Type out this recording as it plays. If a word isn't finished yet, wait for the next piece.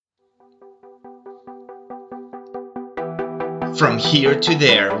From here to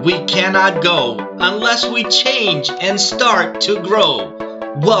there, we cannot go unless we change and start to grow.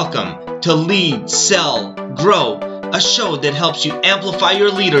 Welcome to Lead, Sell, Grow, a show that helps you amplify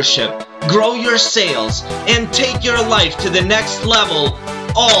your leadership, grow your sales, and take your life to the next level,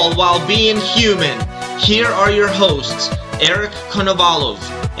 all while being human. Here are your hosts, Eric Konovalov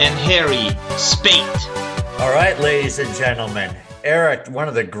and Harry Spate. All right, ladies and gentlemen. Eric, one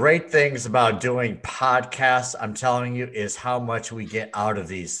of the great things about doing podcasts, I'm telling you, is how much we get out of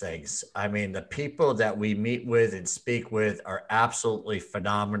these things. I mean, the people that we meet with and speak with are absolutely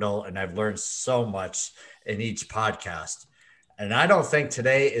phenomenal, and I've learned so much in each podcast. And I don't think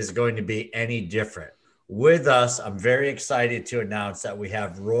today is going to be any different. With us, I'm very excited to announce that we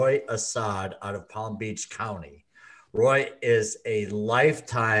have Roy Assad out of Palm Beach County. Roy is a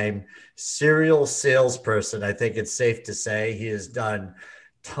lifetime serial salesperson. I think it's safe to say he has done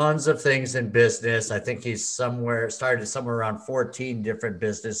tons of things in business. I think he's started somewhere around 14 different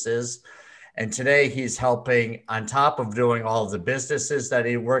businesses. And today he's helping, on top of doing all of the businesses that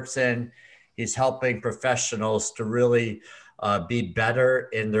he works in, he's helping professionals to really be better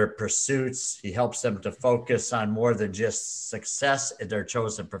in their pursuits. He helps them to focus on more than just success in their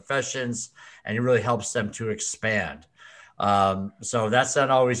chosen professions, and he really helps them to expand. So that's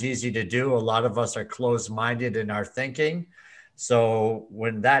not always easy to do. A lot of us are closed-minded in our thinking. So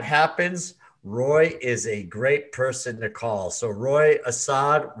when that happens, Roy is a great person to call. So Roy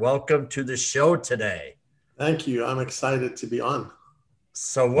Assad, welcome to the show today. Thank you. I'm excited to be on.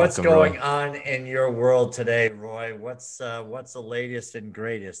 So what's going on in your world today, Roy? What's the latest and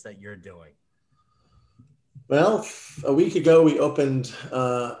greatest that you're doing? Well, a week ago, we opened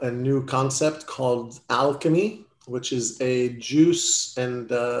a new concept called Alchemy, which is a juice and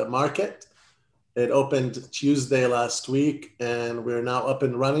market. It opened Tuesday last week, and we're now up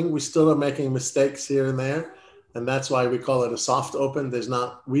and running. We still are making mistakes here and there, and that's why we call it a soft open.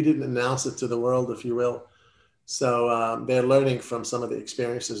 We didn't announce it to the world, if you will. So they're learning from some of the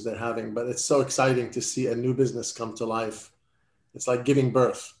experiences they're having, but it's so exciting to see a new business come to life. It's like giving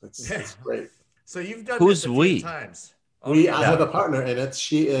birth. It's great. So you've done this a few times. I have a partner in it.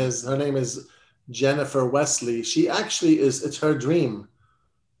 Her name is Jennifer Wesley. It's her dream.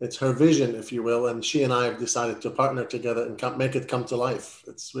 It's her vision, if you will. And she and I have decided to partner together and make it come to life.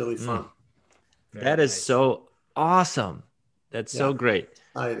 It's really fun. That is so awesome. That's so great.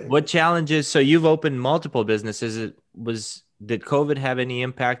 Exciting. What challenges? So you've opened multiple businesses. Did COVID have any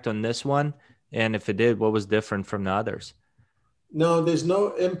impact on this one? And if it did, what was different from the others? No, there's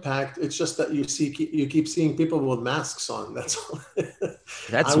no impact. It's just that you keep seeing people with masks on. That's all.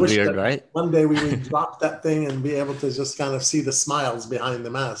 That's weird, right? One day we would drop that thing and be able to just kind of see the smiles behind the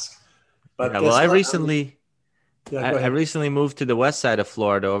mask. But I recently moved to the west side of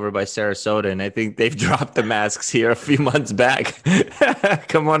Florida over by Sarasota, and I think they've dropped the masks here a few months back.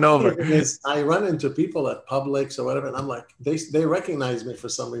 Come on over. I run into people at Publix or whatever, and I'm like, they recognize me for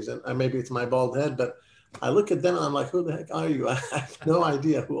some reason. Maybe it's my bald head, but I look at them and I'm like, who the heck are you? I have no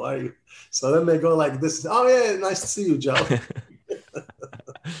idea. Who are you? So then they go like this. Oh, yeah, nice to see you, Joe.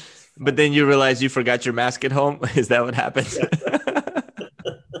 But then you realize you forgot your mask at home. Is that what happens? Yeah.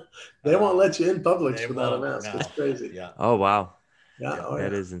 They won't let you in Publix without a mask. No. It's crazy. Yeah. Oh, wow. Yeah.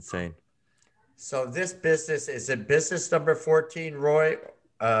 That is insane. So this business, is it business number 14, Roy?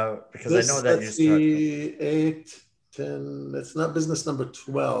 Because I know that let's see, 8, 10. It's not business number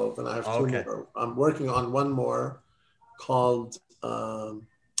 12, and I have two more. I'm working on one more called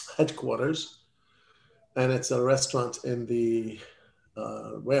Headquarters, and it's a restaurant in the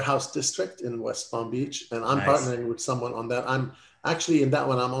Warehouse District in West Palm Beach, and I'm partnering with someone on that. I'm actually in that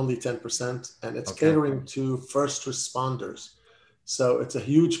one. I'm only 10%, and it's catering to first responders. So it's a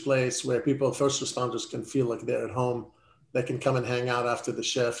huge place where first responders can feel like they're at home. They can come and hang out after the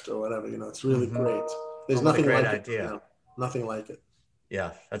shift or whatever. It's really great. There's nothing like it. Nothing like it.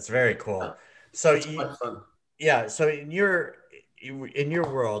 Yeah, that's very cool. So quite fun. Yeah. So in your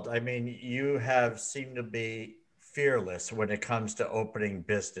world, I mean, you have seemed to be fearless when it comes to opening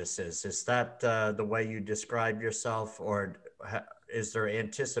businesses. Is that the way you describe yourself, or is there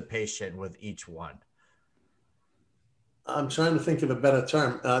anticipation with each one? I'm trying to think of a better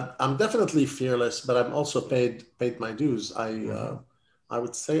term. I'm definitely fearless, but I'm also paid my dues. I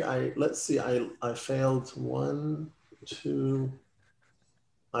would say I failed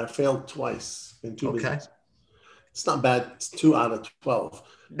I failed twice in 2 businesses. It's not bad. It's 2 out of 12.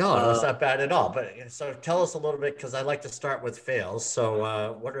 No, it's not bad at all. But so tell us a little bit, because I like to start with fails.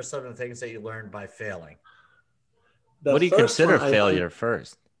 So what are some of the things that you learned by failing? What do you consider failure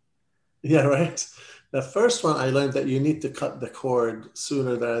first? Yeah, right. The first one, I learned that you need to cut the cord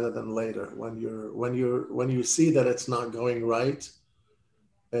sooner rather than later. When you see that it's not going right,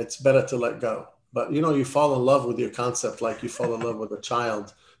 it's better to let go. But you fall in love with your concept like you fall in love with a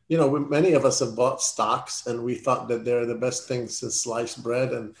child. Many of us have bought stocks and we thought that they're the best things since sliced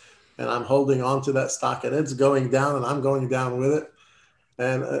bread, and I'm holding on to that stock and it's going down and I'm going down with it.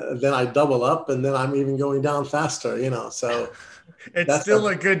 And then I double up and then I'm even going down faster, so. It's still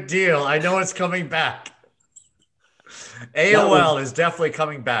a good deal. I know it's coming back. AOL is definitely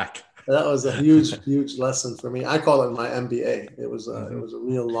coming back. That was a huge lesson for me. I call it my MBA. It was a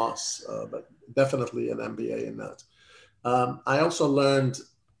real loss, but definitely an MBA in that. I also learned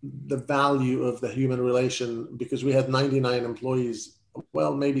the value of the human relation because we had 99 employees,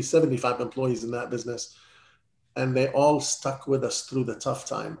 well, maybe 75 employees in that business. And they all stuck with us through the tough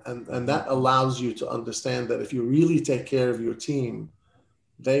time. And that allows you to understand that if you really take care of your team,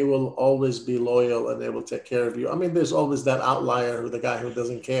 they will always be loyal and they will take care of you. I mean, there's always that outlier, the guy who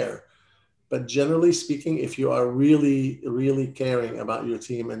doesn't care. But generally speaking, if you are really, really caring about your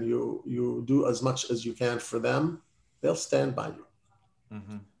team and you do as much as you can for them, they'll stand by you.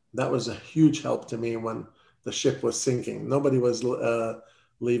 Mm-hmm. That was a huge help to me when the ship was sinking. Nobody was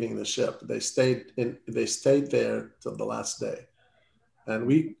leaving the ship. They stayed there till the last day. And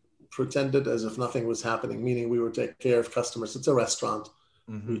we pretended as if nothing was happening, meaning we would take care of customers. It's a restaurant.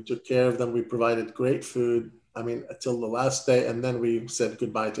 Mm-hmm. We took care of them. We provided great food. I mean, until the last day. And then we said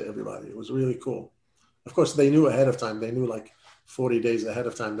goodbye to everybody. It was really cool. Of course, they knew ahead of time. They knew like 40 days ahead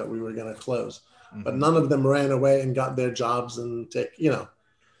of time that we were going to close. Mm-hmm. But none of them ran away and got their jobs and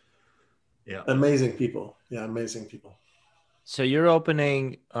amazing people. Yeah, amazing people. So you're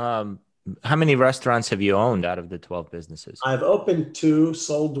opening, how many restaurants have you owned out of the 12 businesses? I've opened 2,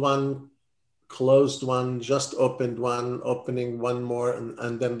 sold 1, closed 1, just opened 1, opening 1 more.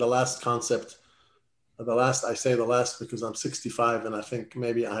 And then the last concept, I say the last because I'm 65 and I think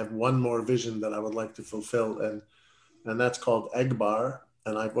maybe I have 1 more vision that I would like to fulfill. And that's called Egg Bar.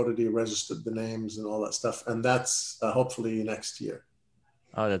 And I've already registered the names and all that stuff. And that's hopefully next year.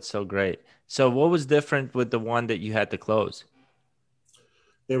 Oh, that's so great. So what was different with the one that you had to close?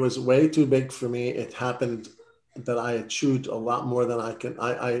 It was way too big for me. It happened that I chewed a lot more than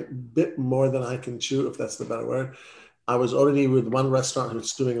I bit more than I can chew, if that's the better word. I was already with one restaurant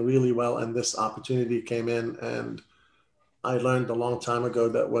who's doing really well, and this opportunity came in. And I learned a long time ago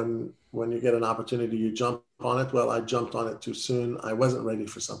that when you get an opportunity, you jump on it. Well, I jumped on it too soon. I wasn't ready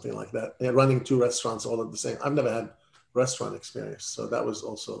for something like that. And running 2 restaurants all at the same. I've never had restaurant experience, so that was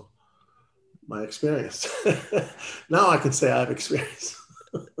also my experience. Now I can say I have experience.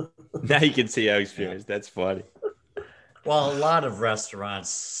 Now you can see how experienced. That's funny. Well, a lot of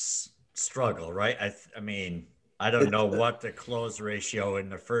restaurants struggle, right? I mean, I don't know what the close ratio in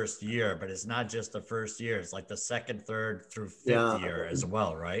the first year, but it's not just the first year. It's like the second, third through fifth year as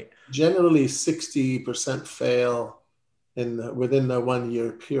well, right? Generally 60% fail within the 1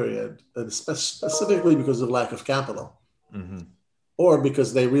 year period, specifically because of lack of capital. Mm-hmm. Or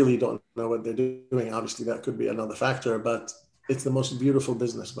because they really don't know what they're doing. Obviously, that could be another factor, but it's the most beautiful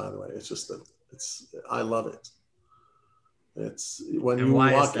business, by the way. It's just I love it. It's when you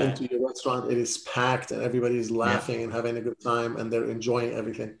walk into your restaurant, it is packed and everybody's laughing and having a good time and they're enjoying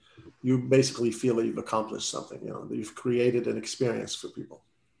everything. You basically feel that you've accomplished something, that you've created an experience for people.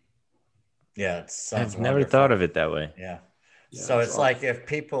 Yeah, it sounds I've never thought of it that way. Yeah. So it's awesome. Like if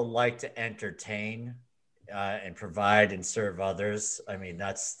people like to entertain and provide and serve others, I mean,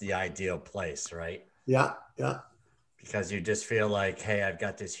 that's the ideal place, right? Yeah. Because you just feel like, hey, I've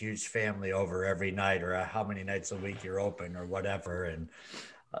got this huge family over every night, or how many nights a week you're open or whatever. And,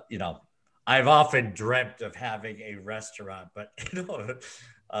 I've often dreamt of having a restaurant, but,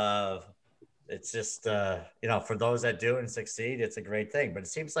 it's just, for those that do and succeed, it's a great thing. But it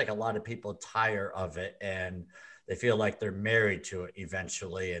seems like a lot of people tire of it and they feel like they're married to it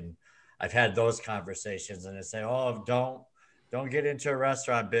eventually. And I've had those conversations and they say, oh, don't get into a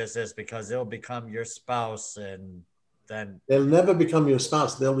restaurant business because it'll become your spouse, and then they'll never become your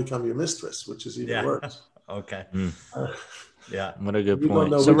spouse. They'll become your mistress, which is even worse. Okay. Yeah. What a good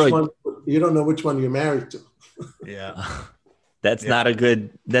point. You don't know which one you're married to. Yeah. That's not a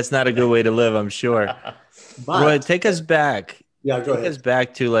good way to live, I'm sure. But, Roy, take us back. Yeah, go ahead. Take us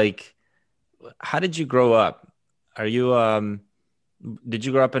back to how did you grow up? Are you did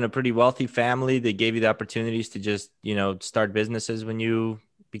you grow up in a pretty wealthy family that gave you the opportunities to just, start businesses when you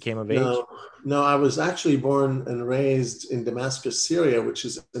became of age? No, I was actually born and raised in Damascus, Syria, which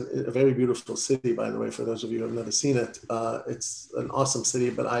is a very beautiful city, by the way, for those of you who have never seen it. It's an awesome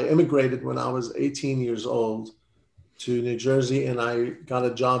city, but I immigrated when I was 18 years old to New Jersey, and I got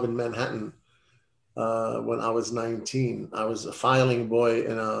a job in Manhattan. when I was 19. I was a filing boy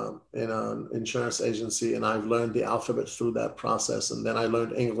in an insurance agency, and I've learned the alphabet through that process. And then I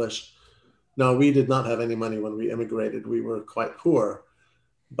learned English. No, we did not have any money when we immigrated. We were quite poor,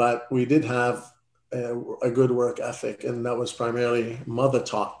 but we did have a good work ethic, and that was primarily mother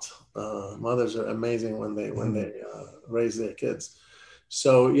taught. Mothers are amazing when they raise their kids.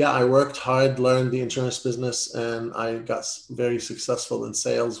 So yeah, I worked hard, learned the insurance business, and I got very successful in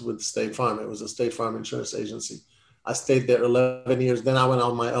sales with State Farm. It was a State Farm insurance agency. I stayed there 11 years. Then I went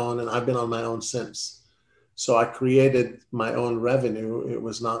on my own, and I've been on my own since. So I created my own revenue. It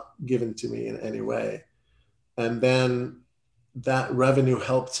was not given to me in any way. And then that revenue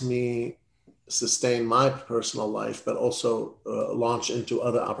helped me sustain my personal life, but also launch into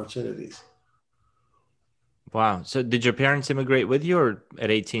other opportunities. Wow. So did your parents immigrate with you, or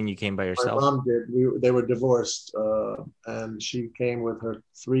at 18 you came by yourself? My mom did. They were divorced, and she came with her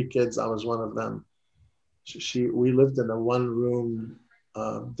 3 kids. I was one of them. We lived in a one-room,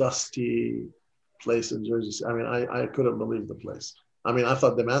 dusty place in Jersey. I mean, I couldn't believe the place. I mean, I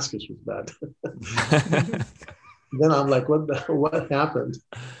thought Damascus was bad. Then I'm like, what happened?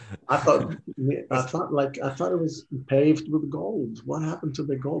 I thought it was paved with gold. What happened to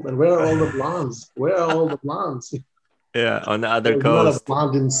the gold? And where are all the blondes? Where are all the blondes? Yeah, on the other There was coast. not a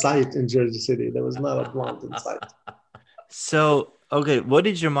blonde in sight in Jersey City. There was not a blonde in sight. So, okay, what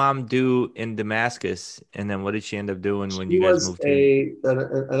did your mom do in Damascus, and then what did she end up doing when you guys moved here?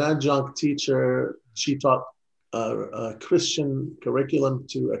 An adjunct teacher. She taught a Christian curriculum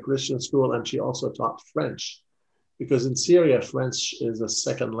to a Christian school, and she also taught French, because in Syria, French is a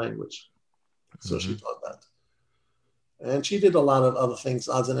second language. So she taught that. And she did a lot of other things,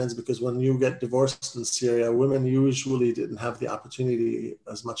 odds and ends, because when you get divorced in Syria, women usually didn't have the opportunity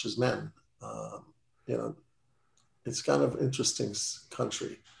as much as men. It's kind of interesting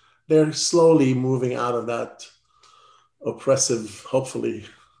country. They're slowly moving out of that oppressive, hopefully,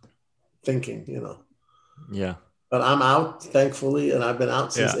 thinking, Yeah. But I'm out, thankfully, and I've been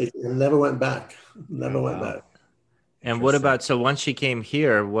out since 18 and never went back. Never went back. And what about, so once she came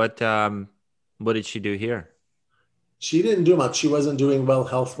here, what did she do here? She didn't do much. She wasn't doing well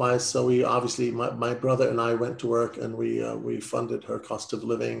health-wise. So we obviously, my brother and I went to work, and we funded her cost of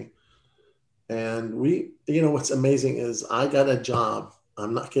living. And what's amazing is I got a job,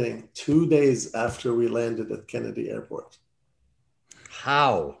 I'm not kidding, 2 days after we landed at Kennedy Airport.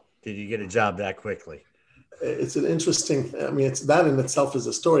 How did you get a job that quickly? It's an interesting, it's that in itself is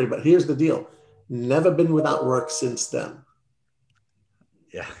a story, but here's the deal. Never been without work since then.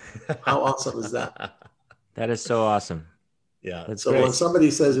 Yeah. How awesome is that? That is so awesome. Yeah. That's so great. When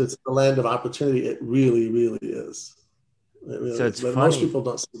somebody says it's the land of opportunity, it really, really is. So it's funny. Most people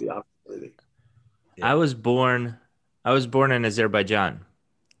don't see the opportunity. Yeah. I was born in Azerbaijan,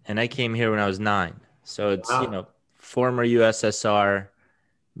 and I came here when I was 9. So it's, former USSR.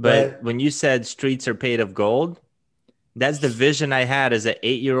 But when you said streets are paved of gold, that's the vision I had as an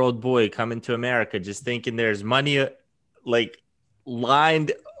 8-year-old boy coming to America, just thinking there's money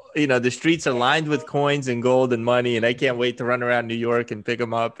lined, the streets are lined with coins and gold and money, and I can't wait to run around New York and pick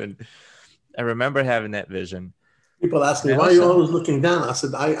them up. And I remember having that vision. People ask me, why are you always looking down? I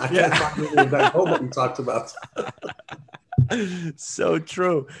said, I can't find any of that gold that you talked about. So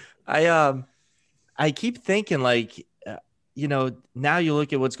true. I keep thinking, now you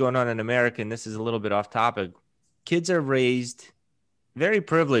look at what's going on in America, and this is a little bit off topic. Kids are raised very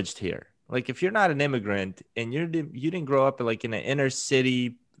privileged here. Like, if you're not an immigrant and you didn't grow up in an inner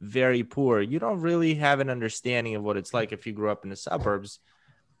city, very poor, you don't really have an understanding of what it's like if you grew up in the suburbs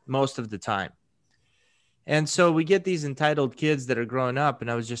most of the time. And so we get these entitled kids that are growing up,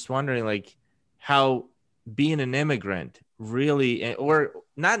 and I was just wondering, how being an immigrant really, or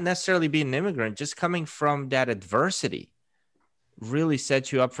not necessarily being an immigrant, just coming from that adversity really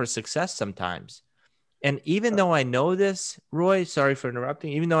sets you up for success sometimes. And even though I know this, Roy, sorry for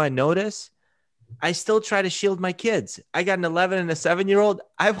interrupting, even though I know this, I still try to shield my kids. I got an 11 and a 7-year-old.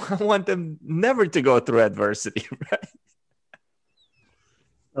 I want them never to go through adversity, right?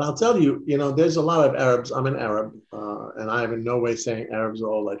 And I'll tell you, there's a lot of Arabs. I'm an Arab, and I am in no way saying Arabs are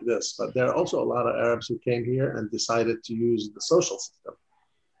all like this, but there are also a lot of Arabs who came here and decided to use the social system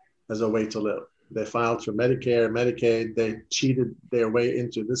as a way to live. They filed for Medicare, Medicaid, they cheated their way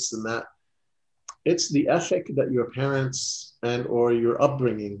into this and that. It's the ethic that your parents and or your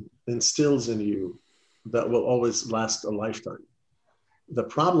upbringing instills in you that will always last a lifetime. The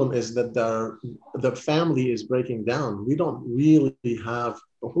problem is that the family is breaking down. We don't really have,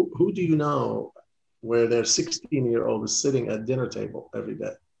 who do you know where their 16-year-old is sitting at dinner table every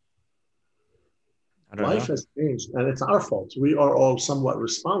day? Life has changed, and it's our fault. We are all somewhat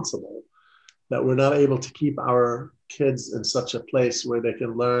responsible. that we're not able to keep our kids in such a place where they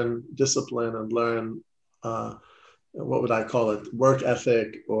can learn discipline and learn what would I call it, work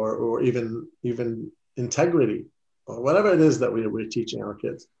ethic, or even integrity, or whatever it is that we're teaching our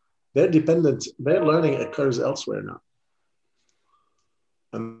kids. Their learning occurs elsewhere now.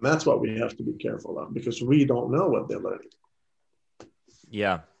 And that's what we have to be careful of, because we don't know what they're learning.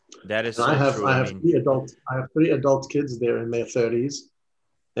 Yeah, that is so true. I have three adult kids there in their 30s,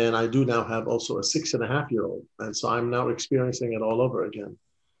 and I do now have also a 6.5-year-old, and so I'm now experiencing it all over again.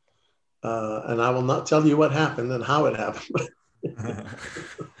 And I will not tell you what happened and how it happened.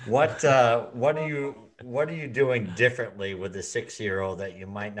 What are you doing differently with the 6-year-old that you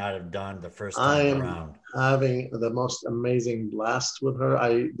might not have done the first time around? I am having the most amazing blast with her.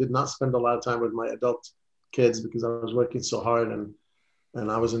 I did not spend a lot of time with my adult kids because I was working so hard,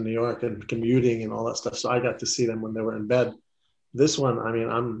 and I was in New York and commuting and all that stuff. So I got to see them when they were in bed. This one, I mean,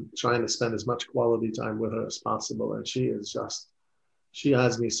 I'm trying to spend as much quality time with her as possible. And she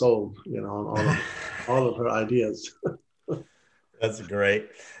has me sold, you know, on all of her ideas. That's great.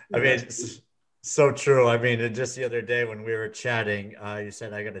 I mean, it's so true. I mean, just the other day when we were chatting, you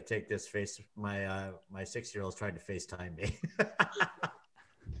said, I got to take this my 6-year-old's trying to FaceTime me.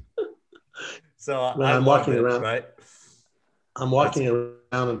 So I'm walking around, right? I'm walking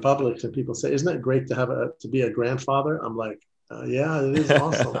around in public and people say, isn't it great to be a grandfather? I'm like, yeah, it is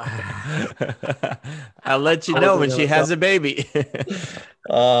awesome. I'll let you know when she has a baby.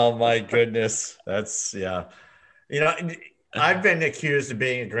 Oh my goodness. That's, yeah. You know, I've been accused of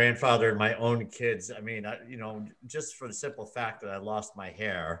being a grandfather of my own kids. I mean, you know, just for the simple fact that I lost my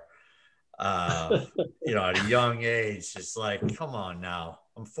hair, you know, at a young age, it's like, come on now.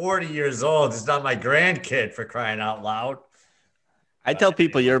 I'm 40 years old. It's not my grandkid, for crying out loud. I tell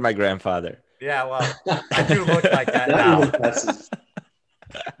people you're my grandfather. Yeah, well, I do look like that now.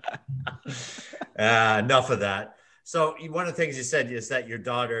 Enough of that. So one of the things you said is that your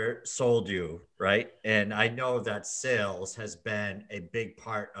daughter sold you, right? And I know that sales has been a big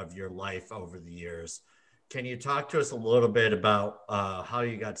part of your life over the years. Can you talk to us a little bit about how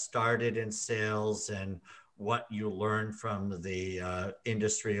you got started in sales and what you learned from the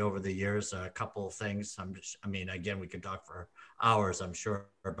industry over the years? A couple of things. I mean, again, we could talk for hours, I'm sure,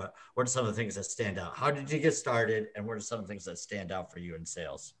 but what are some of the things that stand out? How did you get started, and what are some things that stand out for you in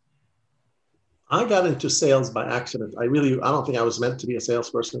sales? I got into sales by accident. I don't think I was meant to be a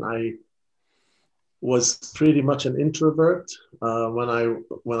salesperson. I was pretty much an introvert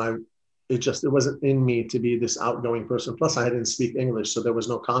it wasn't in me to be this outgoing person. Plus I didn't speak English, so there was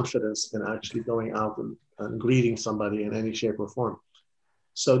no confidence in actually going out and greeting somebody in any shape or form.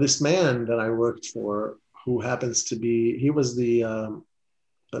 So this man that I worked for, who happens to be, he was the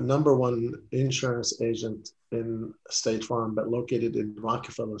number one insurance agent in State Farm, but located in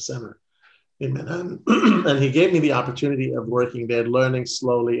Rockefeller Center in Manhattan. And he gave me the opportunity of working there, learning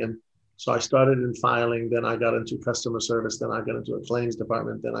slowly. And so I started in filing, then I got into customer service, then I got into a claims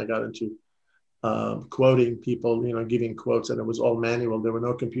department, then I got into quoting people, you know, giving quotes, and it was all manual. There were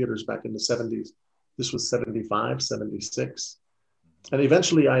no computers back in the 70s. This was 75, 76. And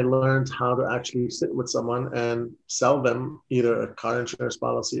eventually I learned how to actually sit with someone and sell them either a car insurance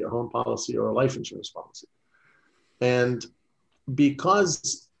policy, a home policy, or a life insurance policy. And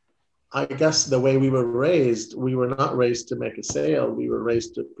because I guess the way we were not raised to make a sale. We were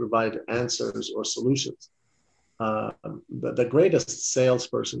raised to provide answers or solutions. The greatest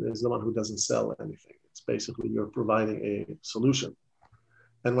salesperson is the one who doesn't sell anything. It's basically you're providing a solution.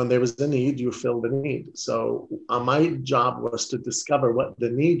 And when there was a need, you fill the need. So my job was to discover what the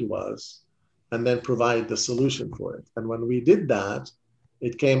need was and then provide the solution for it. And when we did that,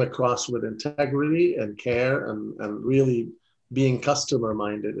 it came across with integrity and care and really being customer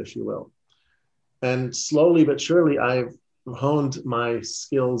minded, if you will. And slowly but surely, I've honed my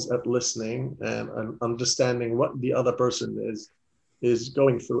skills at listening and understanding what the other person is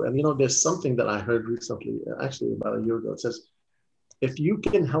going through. And, you know, there's something that I heard recently, actually about a year ago. It says, if you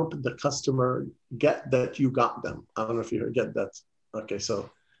can help the customer get that you got them. I don't know if you get that. Okay, so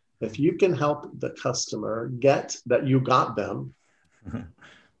if you can help the customer get that you got them,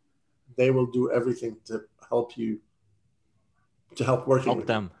 they will do everything to help you, to help working with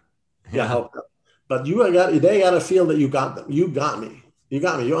them. Yeah, help them. But they got to feel that you got them. You got me.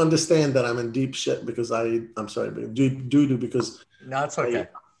 You understand that I'm in deep shit because I'm sorry, but because no, it's okay.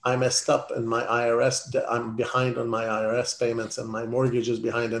 I messed up in my IRS. I'm behind on my IRS payments and my mortgage is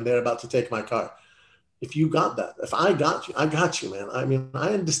behind and they're about to take my car. If you got that, if I got you, man. I mean, I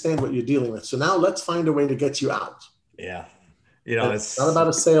understand what you're dealing with. So now let's find a way to get you out. Yeah. You know, it's not about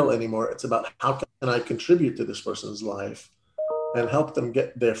a sale anymore. It's about how can I contribute to this person's life and help them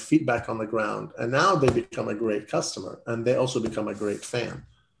get their feedback on the ground. And now they become a great customer, and they also become a great fan.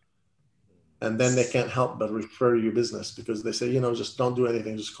 And then they can't help but refer you business because they say, you know, just don't do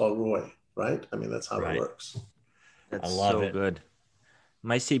anything, just call Roy, right? I mean, that's how it works. That's I love so it. good.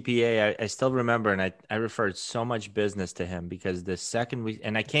 My CPA, I still remember, and I referred so much business to him because the second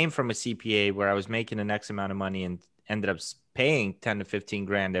and I came from a CPA where I was making an X amount of money and ended up paying 10 to 15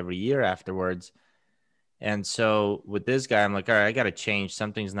 grand every year afterwards. And so with this guy, I'm like, all right, I got to change.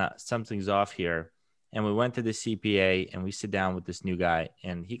 Something's off here. And we went to the CPA and we sit down with this new guy,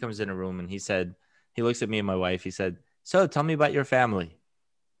 and he comes in a room and he looks at me and my wife. He said, so tell me about your family.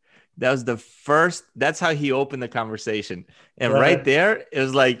 That was that's how he opened the conversation. And right there, it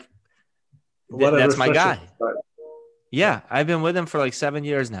was like, that's my guy. Right. Yeah. I've been with him for like 7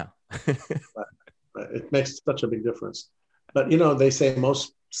 years now. Right. It makes such a big difference. But, you know, they say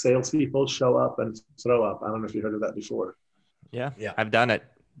most salespeople show up and throw up. I don't know if you heard of that before. Yeah. I've done it.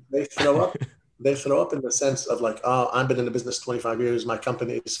 They throw up. They throw up in the sense of like, oh, I've been in the business 25 years. My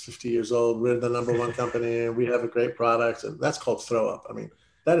company is 50 years old. We're the number one company. We have a great product. And that's called throw up. I mean,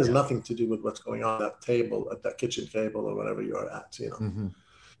 that has nothing to do with what's going on at that table, at that kitchen table or whatever you're at, you know. Mm-hmm.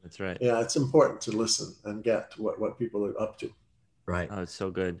 That's right. Yeah, it's important to listen and get what people are up to. Right. Oh, it's so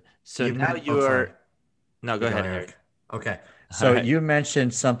good. So now you're... No, go ahead, Eric. Okay. So you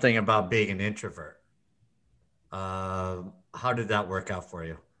mentioned something about being an introvert. How did that work out for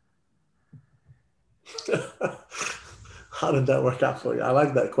you? How did that work out for you? I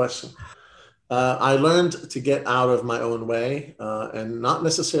like that question. I learned to get out of my own way and not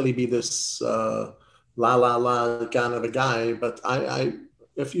necessarily be this la la la kind of a guy, but I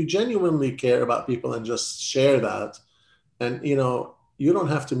if you genuinely care about people and just share that, and you know, you don't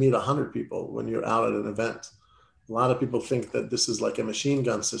have to meet 100 people when you're out at an event. A lot of people think that this is like a machine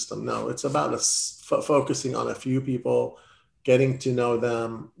gun system. No, it's about focusing on a few people, getting to know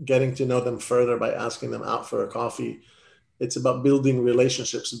them further by asking them out for a coffee. It's about building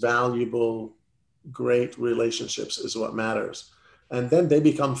relationships, valuable, great relationships is what matters. And then they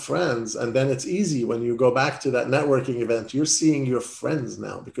become friends. And then it's easy when you go back to that networking event, you're seeing your friends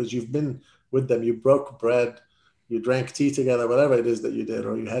now because you've been with them. You broke bread, you drank tea together, whatever it is that you did,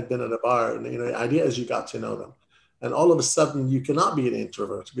 or you had been at a bar. And you know, the idea is you got to know them. And all of a sudden you cannot be an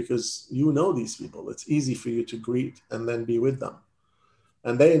introvert because you know these people. It's easy for you to greet and then be with them.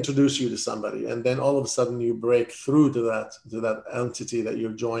 And they introduce you to somebody. And then all of a sudden you break through to that entity that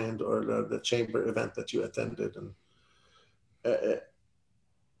you joined or the chamber event that you attended.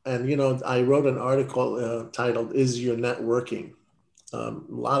 And you know, I wrote an article titled, Is Your Networking? A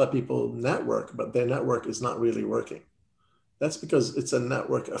lot of people network, but their network is not really working. That's because it's a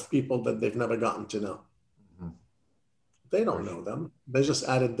network of people that they've never gotten to know. They don't know them. They just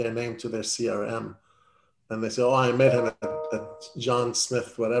added their name to their CRM. And they say, oh, I met him at John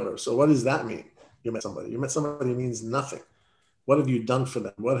Smith, whatever. So what does that mean? You met somebody. You met somebody means nothing. What have you done for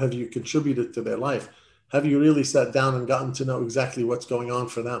them? What have you contributed to their life? Have you really sat down and gotten to know exactly what's going on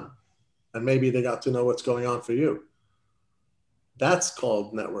for them? And maybe they got to know what's going on for you. That's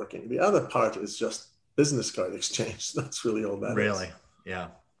called networking. The other part is just business card exchange. That's really all that is. Really? Yeah.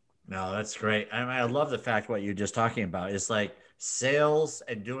 No, that's great. I mean, I love the fact what you're just talking about is like sales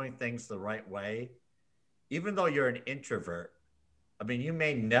and doing things the right way. Even though you're an introvert, I mean, you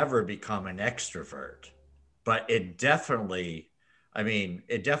may never become an extrovert, but it definitely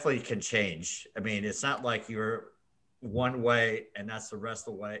can change. I mean, it's not like you're one way and that's the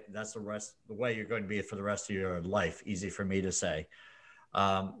way you're going to be for the rest of your life. Easy for me to say.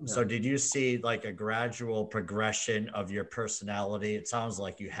 So did you see like a gradual progression of your personality? It sounds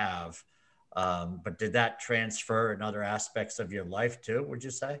like you have, but did that transfer in other aspects of your life too, would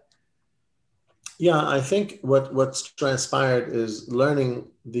you say? Yeah, I think what's transpired is learning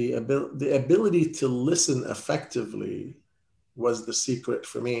the ability to listen effectively was the secret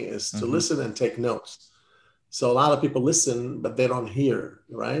for me, is to listen and take notes. So a lot of people listen, but they don't hear,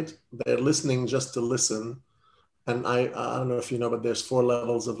 right? They're listening just to listen. And I don't know if you know, but there's 4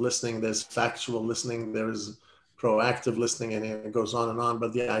 levels of listening. There's factual listening, there's proactive listening, and it goes on and on.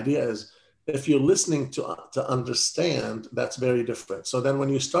 But the idea is if you're listening to understand, that's very different. So then when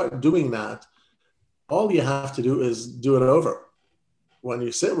you start doing that, all you have to do is do it over. When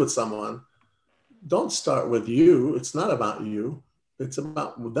you sit with someone, don't start with you. It's not about you. It's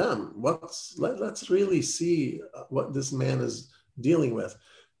about them. Let's really see what this man is dealing with.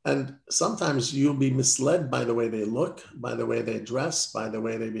 And sometimes you'll be misled by the way they look, by the way they dress, by the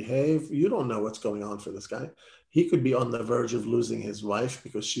way they behave. You don't know what's going on for this guy. He could be on the verge of losing his wife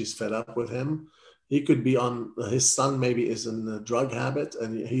because she's fed up with him. He could be his son maybe is in the drug habit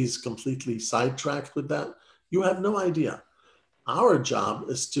and he's completely sidetracked with that. You have no idea. our job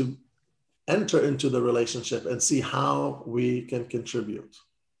is to enter into the relationship and see how we can contribute.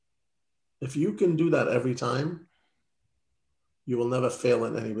 If you can do that every time, you will never fail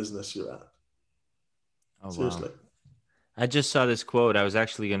in any business you're at. Oh, Seriously. wow. I just saw this quote. I was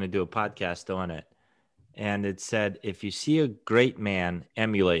actually going to do a podcast on it. And it said, if you see a great man,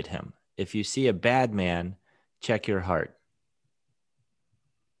 emulate him. If you see a bad man, check your heart.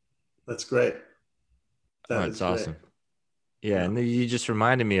 That's great. That's awesome. Yeah, and you just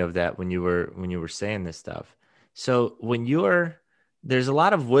reminded me of that when you were saying this stuff. So there's a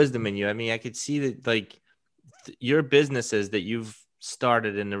lot of wisdom in you. I mean, I could see that, like, your businesses that you've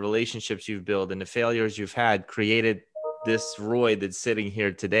started and the relationships you've built and the failures you've had created this Roy that's sitting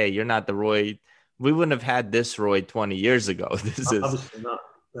here today. You're not the Roy. We wouldn't have had this Roy 20 years ago. This is obviously not.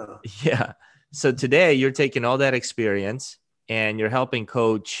 No. Yeah. So today you're taking all that experience and you're helping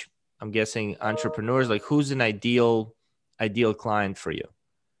coach, I'm guessing, entrepreneurs. Like, who's an ideal client for you?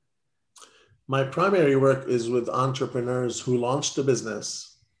 My primary work is with entrepreneurs who launched a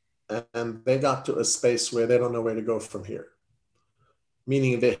business and they got to a space where they don't know where to go from here.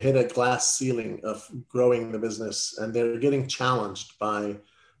 Meaning they hit a glass ceiling of growing the business and they're getting challenged by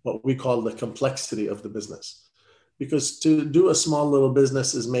what we call the complexity of the business. Because to do a small little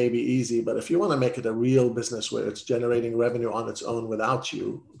business is maybe easy, but if you want to make it a real business where it's generating revenue on its own without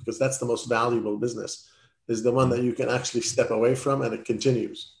you, because that's the most valuable business, is the one that you can actually step away from and it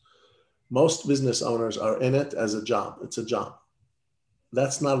continues. Most business owners are in it as a job. It's a job.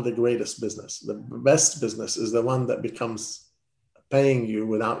 That's not the greatest business. The best business is the one that becomes paying you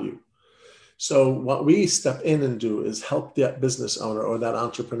without you. So what we step in and do is help that business owner or that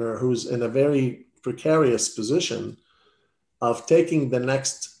entrepreneur who's in a very precarious position of taking the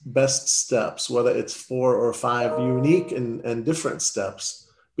next best steps, whether it's 4 or 5 unique and different steps.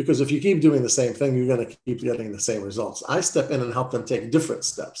 Because if you keep doing the same thing, you're going to keep getting the same results. I step in and help them take different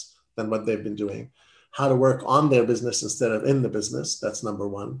steps than what they've been doing. How to work on their business instead of in the business. That's number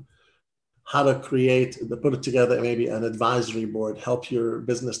one. How to put it together, maybe an advisory board, help your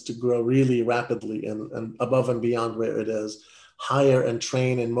business to grow really rapidly and above and beyond where it is. Hire and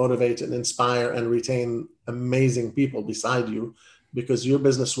train and motivate and inspire and retain amazing people beside you, because your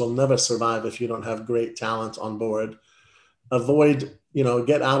business will never survive if you don't have great talent on board. Avoid,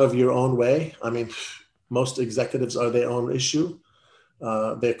 get out of your own way. I mean, most executives are their own issue.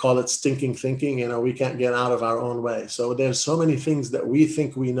 They call it stinking thinking. We can't get out of our own way. So there's so many things that we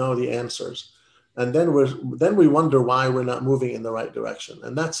think we know the answers. And then we wonder why we're not moving in the right direction.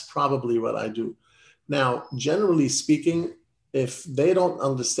 And that's probably what I do. Now, generally speaking, if they don't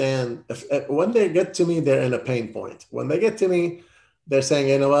understand, when they get to me, they're in a pain point. When they get to me, they're saying,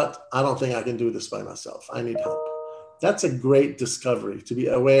 you know what? I don't think I can do this by myself. I need help. That's a great discovery, to be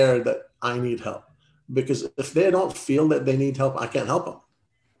aware that I need help. Because if they don't feel that they need help, I can't help them.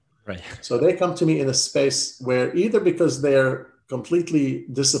 Right. So they come to me in a space where either because they're completely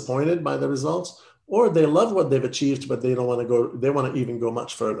disappointed by the results, or they love what they've achieved, but they don't want to go, they want to even go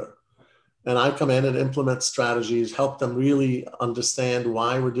much further. And I come in and implement strategies, help them really understand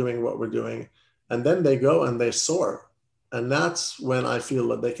why we're doing what we're doing. And then they go and they soar. And that's when I feel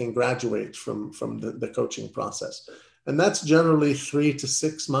that they can graduate from the coaching process. And that's generally 3 to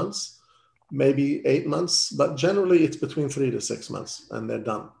 6 months. Maybe 8 months, but generally it's between 3 to 6 months and they're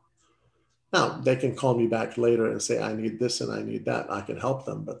done. Now they can call me back later and say, I need this and I need that. I can help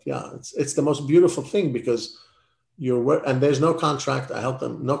them. But yeah, it's the most beautiful thing, because and there's no contract. I help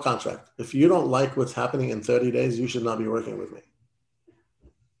them, no contract. If you don't like what's happening in 30 days, you should not be working with me.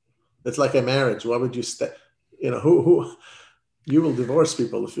 It's like a marriage. Why would you stay? Who you will divorce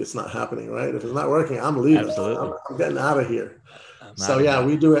people if it's not happening, right? If it's not working, I'm leaving. Absolutely. I'm getting out of here. So yeah,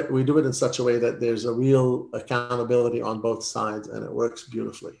 we do it in such a way that there's a real accountability on both sides, and it works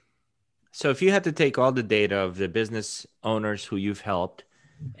beautifully. So if you had to take all the data of the business owners who you've helped,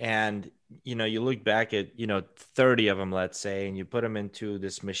 and you look back at 30 of them, let's say, and you put them into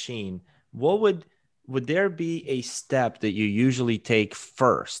this machine, what would there be a step that you usually take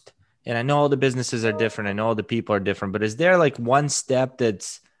first? And I know all the businesses are different, I know all the people are different, but is there like one step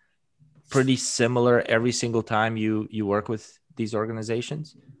that's pretty similar every single time you work with these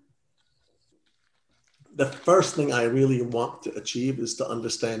organizations? The first thing I really want to achieve is to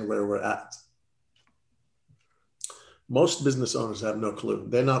understand where we're at. Most business owners have no clue.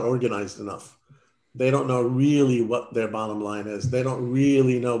 They're not organized enough. They don't know really what their bottom line is. They don't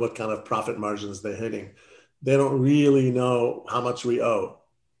really know what kind of profit margins they're hitting. They don't really know how much we owe,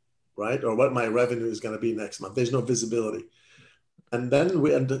 right? Or what my revenue is going to be next month. There's no visibility. And then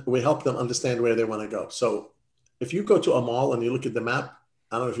we help them understand where they want to go. So if you go to a mall and you look at the map,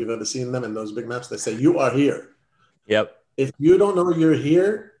 I don't know if you've ever seen them in those big maps, they say, you are here. Yep. If you don't know you're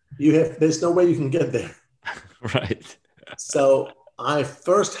here, there's no way you can get there. Right. So I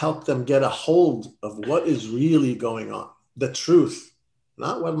first help them get a hold of what is really going on, the truth,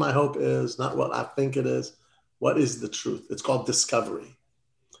 not what my hope is, not what I think it is. What is the truth? It's called discovery.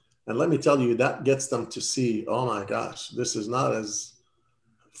 And let me tell you, that gets them to see, oh my gosh, this is not as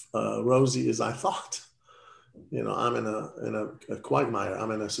rosy as I thought. I'm in a quagmire.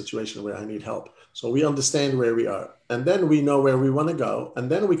 I'm in a situation where I need help. So we understand where we are, and then we know where we want to go, and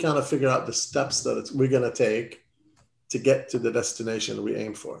then we kind of figure out the steps that we're going to take to get to the destination we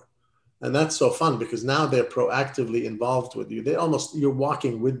aim for. And that's so fun because now they're proactively involved with you. You're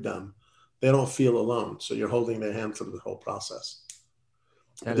walking with them. They don't feel alone. So you're holding their hand through the whole process.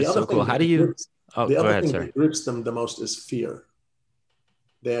 That is so cool. How do you? Oh, the go other ahead, thing sir. that grips them the most is fear.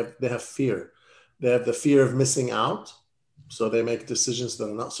 They have fear. They have the fear of missing out. So they make decisions that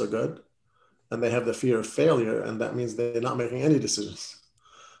are not so good. And they have the fear of failure. And that means they're not making any decisions.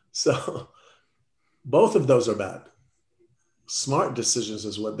 So both of those are bad. Smart decisions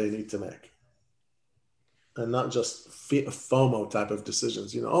is what they need to make. And not just FOMO type of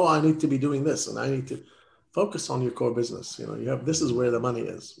decisions. I need to be doing this and I need to focus on your core business. This is where the money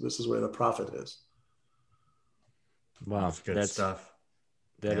is. This is where the profit is. Wow. That's good stuff.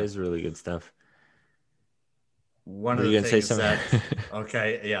 That is really good stuff. One of the things that,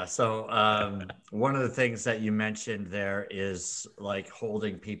 okay. Yeah. So one of the things that you mentioned there is like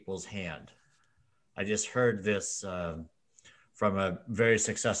holding people's hand. I just heard this from a very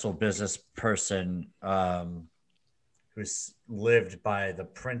successful business person who's lived by the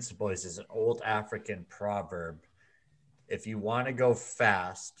principle. This is an old African proverb. If you want to go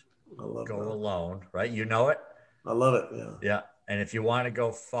fast, go alone, right? You know it? I love it. Yeah. Yeah. And if you want to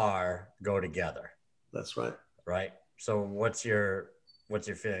go far, go together. That's right. Right. So what's your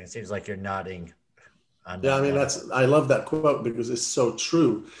feeling? It seems like you're nodding. Yeah. I mean, I love that quote because it's so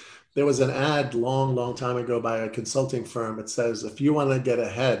true. There was an ad long time ago by a consulting firm. It says, if you want to get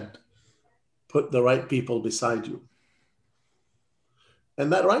ahead, put the right people beside you.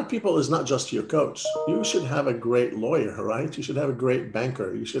 And that right people is not just your coach. You should have a great lawyer, right? You should have a great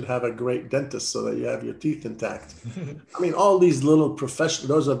banker. You should have a great dentist so that you have your teeth intact. I mean, all these little professionals,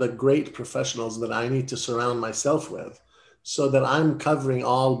 those are the great professionals that I need to surround myself with so that I'm covering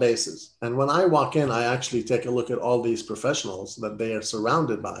all bases. And when I walk in, I actually take a look at all these professionals that they are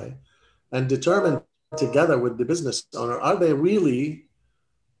surrounded by and determine together with the business owner, are they really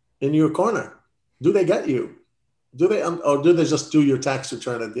in your corner? Do they get you? Or do they just do your tax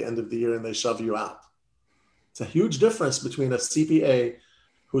return at the end of the year and they shove you out? It's a huge difference between a CPA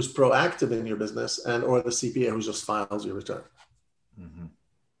who's proactive in your business or the CPA who just files your return. Mm-hmm.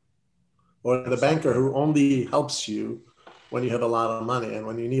 Or the banker who only helps you when you have a lot of money, and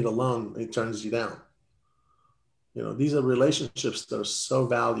when you need a loan, it turns you down. These are relationships that are so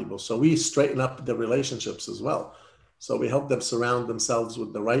valuable. So we straighten up the relationships as well. So we help them surround themselves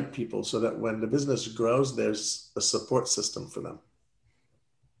with the right people so that when the business grows, there's a support system for them.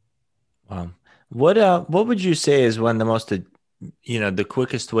 Wow. What would you say is one of the most, the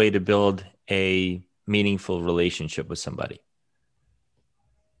quickest way to build a meaningful relationship with somebody?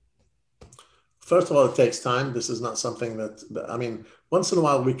 First of all, it takes time. This is not something once in a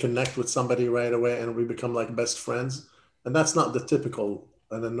while we connect with somebody right away and we become like best friends. And that's not the typical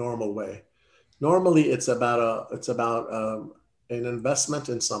and the normal way. Normally it's about an investment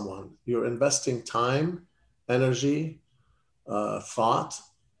in someone. You're investing time, energy, thought,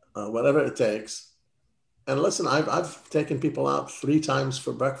 whatever it takes. And listen, I've taken people out 3 times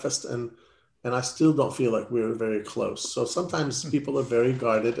for breakfast and I still don't feel like we're very close. So sometimes people are very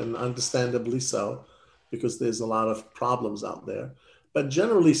guarded, and understandably so, because there's a lot of problems out there. But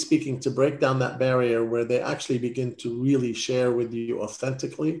generally speaking, to break down that barrier where they actually begin to really share with you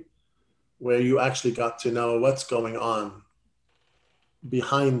authentically, where you actually got to know what's going on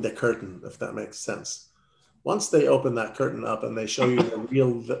behind the curtain, if that makes sense. Once they open that curtain up and they show you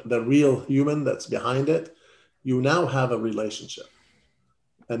the real human that's behind it, you now have a relationship.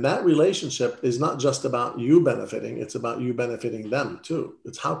 And that relationship is not just about you benefiting, it's about you benefiting them too.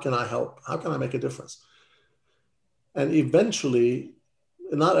 It's how can I help? How can I make a difference? And eventually,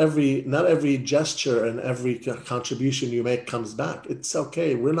 not every gesture and every contribution you make comes back. It's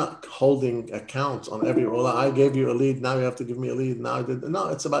okay. We're not holding account on every, well, I gave you a lead, now you have to give me a lead. No,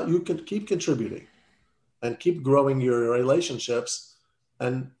 it's about you can keep contributing and keep growing your relationships,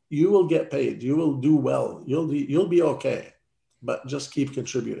 and you will get paid. You will do well. You'll be okay. But just keep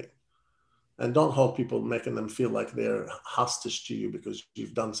contributing, and don't hold people, making them feel like they're hostage to you because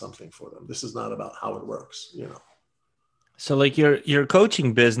you've done something for them. This is not about how it works, So like your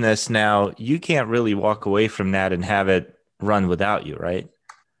coaching business now, you can't really walk away from that and have it run without you, right?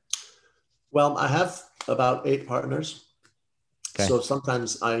 Well, I have about 8 partners. Okay. So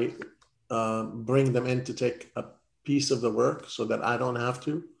sometimes I bring them in to take a piece of the work so that I don't have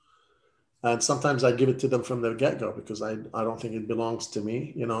to. And sometimes I give it to them from the get-go because I don't think it belongs to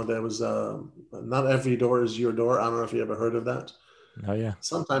me. You know, there was not every door is your door. I don't know if you ever heard of that. Oh yeah.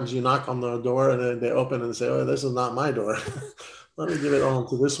 Sometimes you knock on the door and then they open and say, "Oh, this is not my door. Let me give it on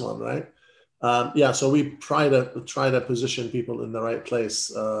to this one," right? Yeah, so we try to position people in the right place,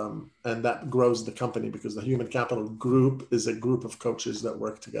 and that grows the company because the Human Capital Group is a group of coaches that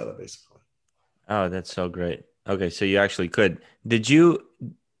work together, basically. Oh, that's so great. Okay, so you actually could. Did you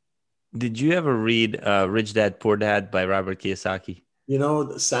ever read Rich Dad Poor Dad by Robert Kiyosaki? You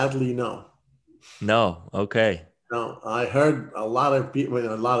know, sadly, no. No. Okay. No, I heard a lot of people,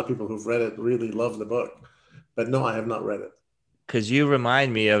 a lot of people who've read it really love the book, but no, I have not read it. Because you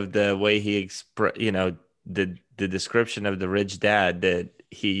remind me of the way he the description of the rich dad that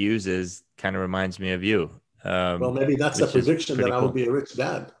he uses kind of reminds me of you. Well, maybe that's a Which is prediction that pretty I will cool. be a rich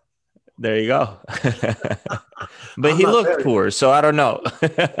dad. There you go. But I'm he not looked there. poor, so I don't know.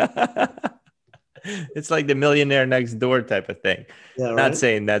 It's like the millionaire next door type of thing. Yeah, Not right.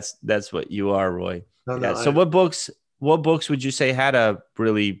 saying that's what you are, Roy. No, Yeah. no. So what books would you say had a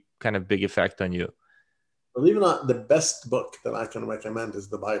really kind of big effect on you? Believe it or not, the best book that I can recommend is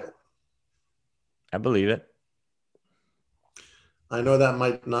the Bible. I believe it. I know that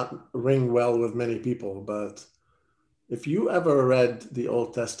might not ring well with many people, but if you ever read the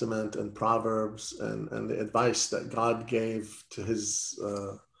Old Testament and Proverbs and the advice that God gave to his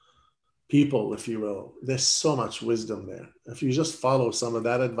people, if you will, there's so much wisdom there. If you just follow some of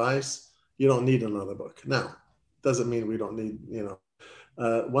that advice, you don't need another book. Now, doesn't mean we don't need,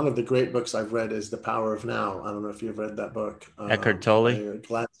 one of the great books I've read is The Power of Now. I don't know if you've read that book. Eckhart Tolle. By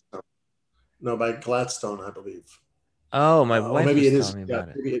Gladstone. No, by Gladstone, I believe. Oh, my Or wife maybe was it is. telling me Yeah, about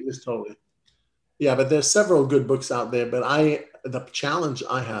it. maybe it is totally. Yeah, but there's several good books out there. But the challenge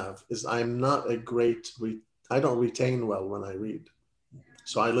I have is I'm not a great. I don't retain well when I read,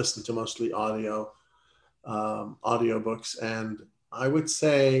 so I listen to mostly audiobooks. And I would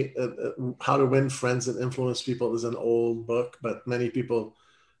say How to Win Friends and Influence People is an old book, but many people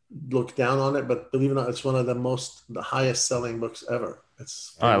look down on it. But believe it or not, it's one of the highest selling books ever.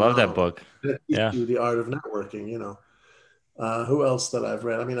 It's Oh, I love that phenomenal. book. And it teaches Yeah. you the art of networking. Who else that I've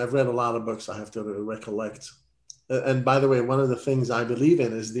read? I mean, I've read a lot of books. I have to recollect. And by the way, one of the things I believe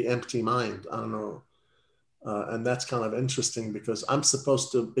in is the empty mind. I don't know. And that's kind of interesting because I'm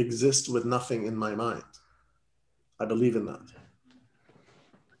supposed to exist with nothing in my mind. I believe in that.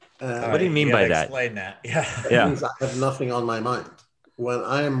 What do you mean by that? Explain that. Yeah. That Yeah. means I have nothing on my mind. When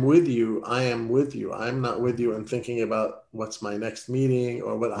I am with you, I am with you. I'm not with you and thinking about what's my next meeting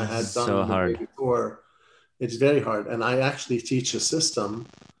or what I had It's done so the day hard. before. It's very hard. And I actually teach a system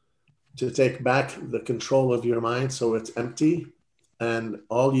to take back the control of your mind so it's empty and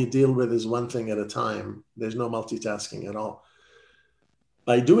all you deal with is one thing at a time. There's no multitasking at all.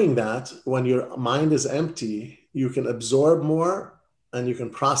 By doing that, when your mind is empty, you can absorb more and you can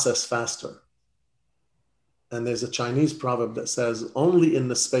process faster. And there's a Chinese proverb that says, only in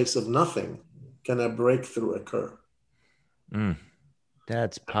the space of nothing can a breakthrough occur.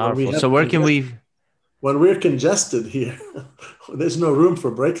 That's When we powerful. have So where can we? when we're congested here, there's no room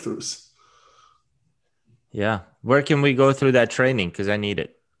for breakthroughs. Yeah. Where can we go through that training? Because I need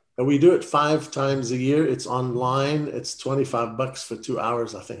it. And we do it 5 times a year. It's online. It's $25 for 2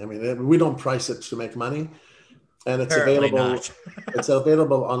 hours, I think. I mean, we don't price it to make money. And it's Apparently available. not. It's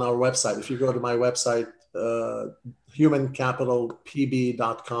available on our website. If you go to my website,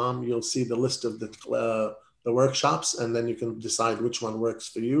 humancapitalpb.com, you'll see the list of the workshops, and then you can decide which one works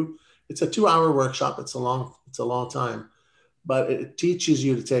for you. It's a 2-hour workshop. It's a long time, but it teaches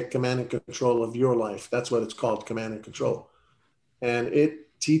you to take command and control of your life. That's what it's called, command and control. And it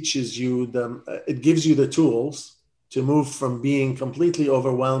teaches you it gives you the tools to move from being completely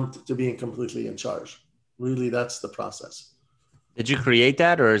overwhelmed to being completely in charge. Really, that's the process. Did you create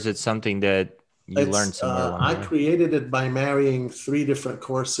that, or is it something that you learned somewhere along I the way? created it by marrying 3 different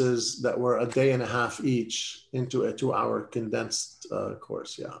courses that were a day and a half each into a 2-hour condensed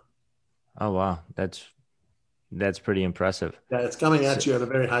course. Yeah. Oh wow, that's pretty impressive. Yeah, it's coming at you at a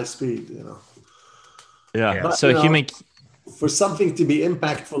very high speed, Yeah. But, So human. for something to be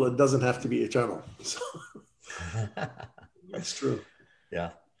impactful, it doesn't have to be eternal. So, that's true.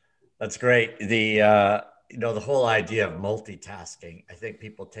 Yeah, that's great. The whole idea of multitasking, I think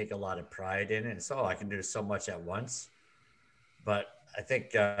people take a lot of pride in it. So I can do so much at once. But I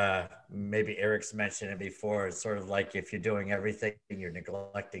think maybe Eric's mentioned it before. It's sort of like if you're doing everything, you're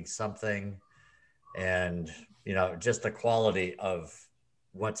neglecting something. and just the quality of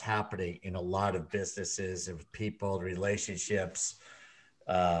what's happening in a lot of businesses and with people, relationships.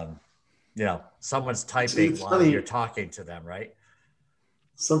 Someone's typing It's while funny. you're talking to them, right?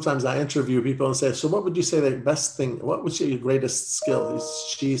 Sometimes I interview people and say, so what would you say the best thing, what would your greatest skill?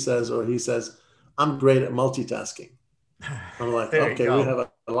 She says, or he says, I'm great at multitasking. I'm like, There you okay, go. we have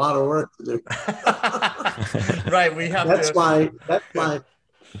a lot of work to do. Right. We have That's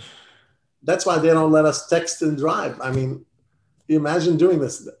why they don't let us text and drive. I mean, imagine doing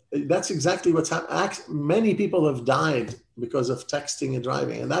this. That's exactly what's happening. Many people have died because of texting and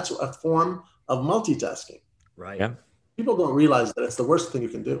driving, and that's a form of multitasking. Right. Yeah. People don't realize that it's the worst thing you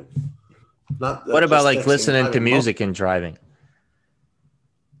can do. What about like listening to music and driving?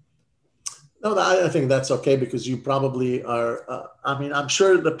 No, I think that's okay because you probably are. I'm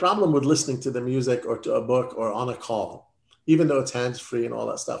sure the problem with listening to the music or to a book or on a call, even though it's hands-free and all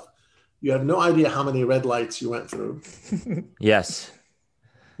that stuff, you have no idea how many red lights you went through. Yes.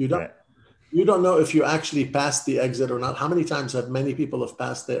 You don't. Right. You don't know if you actually passed the exit or not. How many times have many people have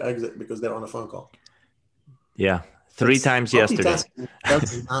passed their exit because they're on a phone call? Yeah. 3 times yesterday. Multitasking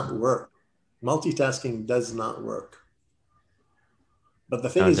does not work. Multitasking does not work. But the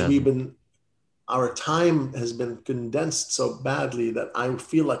thing is, our time has been condensed so badly that I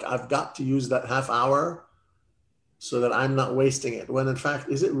feel like I've got to use that half hour so that I'm not wasting it. When in fact,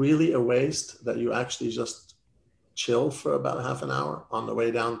 is it really a waste that you actually just chill for about a half an hour on the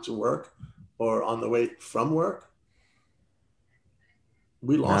way down to work or on the way from work?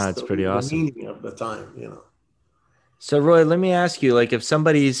 We lost the meaning of the time, So Roy, let me ask you, like if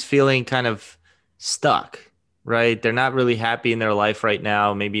somebody's feeling kind of stuck, right? They're not really happy in their life right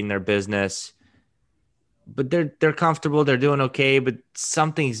now, maybe in their business, but they're comfortable, they're doing okay, but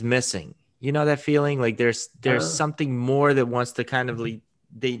something's missing. You know that feeling? Like there's something more that wants to kind of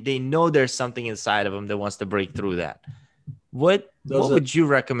they know there's something inside of them that wants to break through that. What would you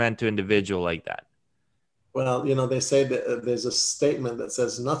recommend to an individual like that? Well, they say that there's a statement that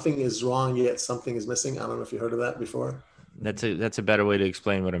says nothing is wrong yet something is missing. I don't know if you heard of that before. That's a better way to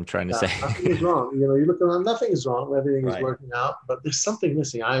explain what I'm trying to say. Nothing is wrong. You look around, nothing is wrong. Everything is working out, but there's something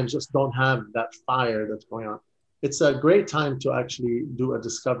missing. I just don't have that fire that's going on. It's a great time to actually do a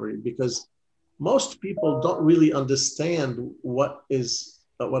discovery because most people don't really understand what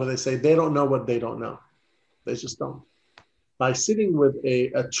do they say? They don't know what they don't know. They just don't. By sitting with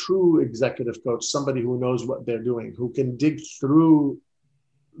a true executive coach, somebody who knows what they're doing, who can dig through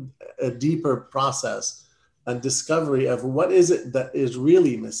a deeper process and discovery of what is it that is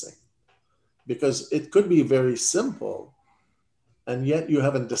really missing. Because it could be very simple, and yet you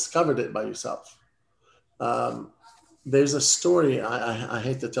haven't discovered it by yourself. There's a story, I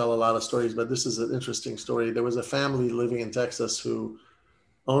hate to tell a lot of stories, but this is an interesting story. There was a family living in Texas who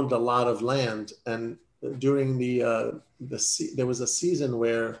owned a lot of land, and during there was a season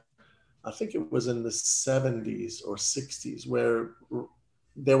where I think it was in the 70s or 60s where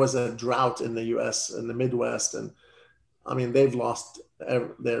there was a drought in the US in the Midwest, and I mean they've lost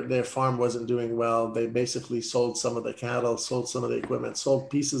their farm wasn't doing well. They basically sold some of the cattle, sold some of the equipment,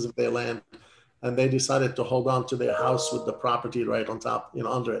 sold pieces of their land, and they decided to hold on to their house with the property right on top,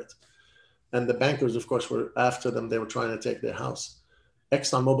 under it. And the bankers, of course, were after them. They were trying to take their house.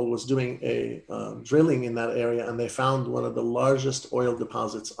 ExxonMobil was doing a drilling in that area, and they found one of the largest oil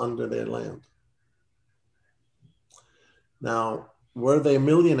deposits under their land. Now, were they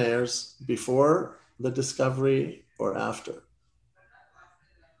millionaires before the discovery or after?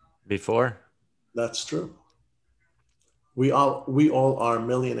 Before. That's true. We all are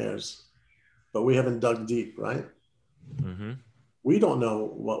millionaires, but we haven't dug deep, right? Mm-hmm. We don't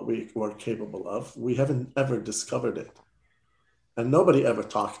know what we were capable of. We haven't ever discovered it. And nobody ever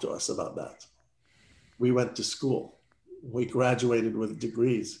talked to us about that. We went to school. We graduated with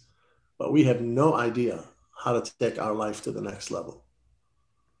degrees, but we have no idea how to take our life to the next level.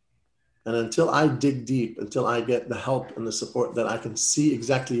 And until I dig deep, until I get the help and the support that I can see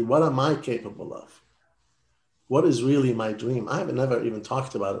exactly what am I capable of? What is really my dream? I have never even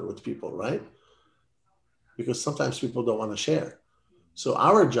talked about it with people, right? Because sometimes people don't want to share. So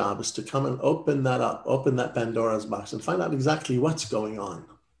our job is to come and open that up, open that Pandora's box and find out exactly what's going on.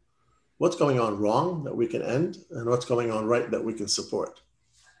 What's going on wrong that we can end and what's going on right that we can support.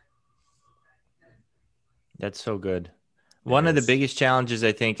 That's so good. One of the biggest challenges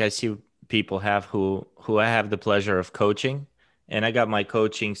I think I see people have who I have the pleasure of coaching, and I got my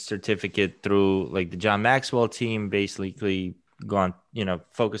coaching certificate through like the John Maxwell team, basically gone,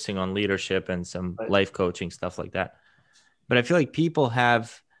 focusing on leadership and some life coaching, stuff like that. But I feel like people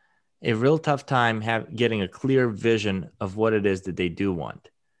have a real tough time getting a clear vision of what it is that they do want.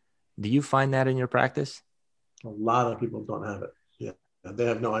 Do you find that in your practice? A lot of people don't have it. Yeah, they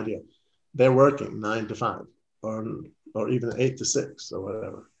have no idea. They're working 9 to 5, or even 8 to 6, or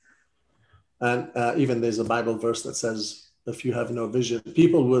whatever. And even there's a Bible verse that says, "If you have no vision, the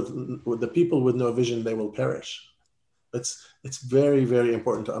people with no vision, they will perish." It's very, very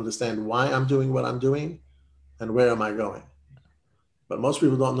important to understand why I'm doing what I'm doing, and where am I going. But most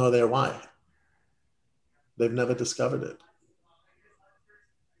people don't know their why. They've never discovered it.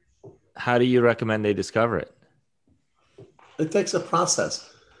 How do you recommend they discover it? It takes a process.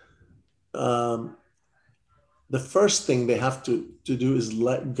 Um, the first thing they have to do is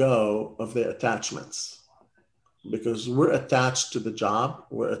let go of their attachments, because we're attached to the job,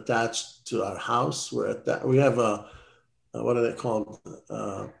 we're attached to our house, we have what are they called,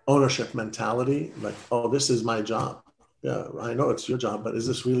 ownership mentality, like, oh, this is my job. Yeah, I know it's your job, but is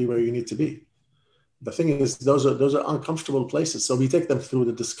this really where you need to be? The thing is, those are uncomfortable places, so we take them through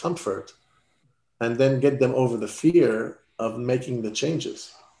the discomfort and then get them over the fear of making the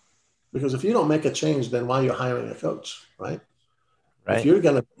changes. Because if you don't make a change, then why are you hiring a coach, right? If you're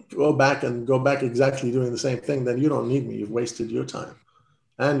going to go back exactly doing the same thing, then you don't need me. You've wasted your time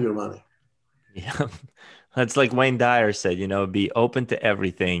and your money. Yeah. That's like Wayne Dyer said, be open to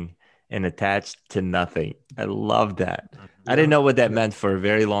everything and attached to nothing. I love that. Yeah. I didn't know what that meant for a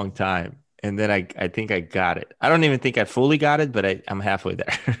very long time. And then I think I got it. I don't even think I fully got it, but I'm halfway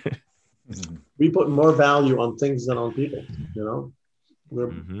there. We put more value on things than on people,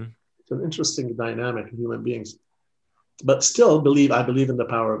 It's an interesting dynamic in human beings. But still I believe in the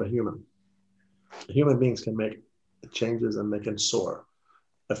power of a human. Human beings can make changes and they can soar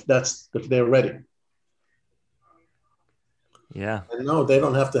if they're ready. Yeah. And no, they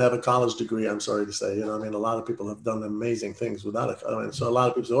don't have to have a college degree, I'm sorry to say. A lot of people have done amazing things without it. So a lot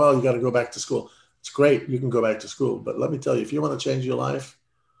of people say, well, you got to go back to school. It's great. You can go back to school. But let me tell you, if you want to change your life,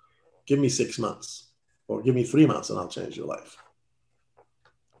 give me 6 months or give me 3 months and I'll change your life.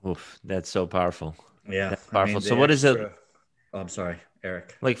 Oof, that's so powerful. Yeah. That's powerful. So what is it? Oh, I'm sorry,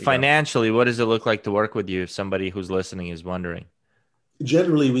 Eric. Like financially, what does it look like to work with you if somebody who's listening is wondering?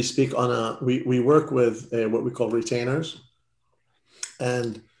 Generally, we speak we work with what we call retainers.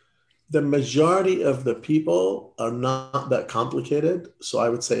 And the majority of the people are not that complicated. So I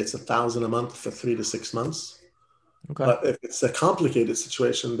would say it's $1,000 a month for 3 to 6 months. Okay. But if it's a complicated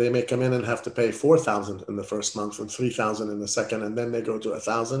situation, they may come in and have to pay $4,000 in the first month and $3,000 in the second, and then they go to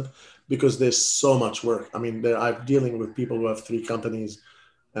 $1,000 because there's so much work. I'm dealing with people who have 3 companies,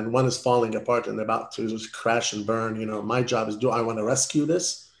 and one is falling apart and they're about to just crash and burn. My job is, do I want to rescue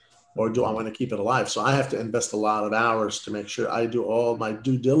this, or do I want to keep it alive? So I have to invest a lot of hours to make sure I do all my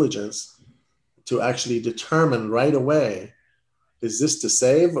due diligence to actually determine right away, is this to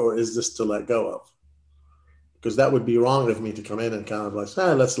save or is this to let go of? Because that would be wrong of me to come in and kind of like,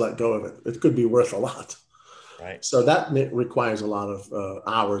 let's let go of it. It could be worth a lot. Right. So that requires a lot of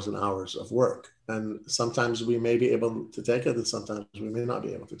hours and hours of work. And sometimes we may be able to take it and sometimes we may not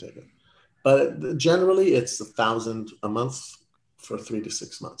be able to take it. But generally it's $1,000 a month for 3 to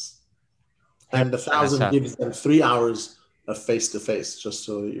 6 months. And the $1,000 gives them 3 hours of face-to-face, just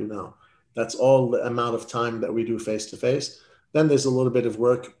so that you know. That's all the amount of time that we do face-to-face. Then there's a little bit of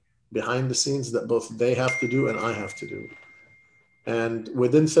work behind the scenes that both they have to do and I have to do. And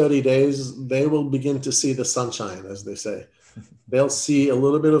within 30 days, they will begin to see the sunshine, as they say. They'll see a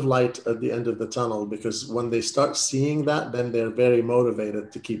little bit of light at the end of the tunnel, because when they start seeing that, then they're very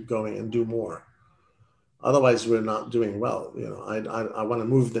motivated to keep going and do more. Otherwise, we're not doing well. I want to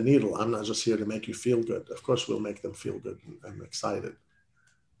move the needle. I'm not just here to make you feel good. Of course, we'll make them feel good and excited.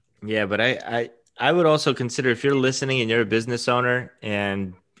 Yeah, but I would also consider, if you're listening and you're a business owner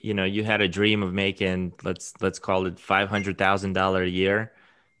and you had a dream of making, let's call it $500,000 a year,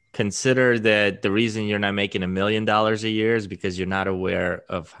 consider that the reason you're not making $1 million a year is because you're not aware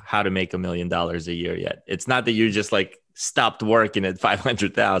of how to make $1 million a year yet. It's not that you just like stopped working at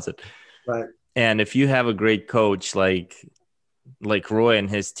 500,000. Right. And if you have a great coach like Roy and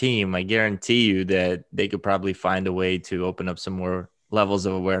his team, I guarantee you that they could probably find a way to open up some more levels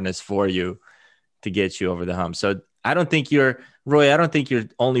of awareness for you to get you over the hump. So I don't think you're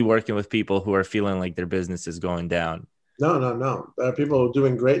only working with people who are feeling like their business is going down. No. There are people who are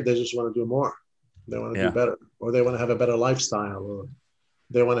doing great. They just want to do more. They want to do better, or they want to have a better lifestyle, or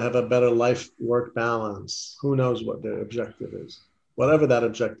they want to have a better life-work balance. Who knows what their objective is? Whatever that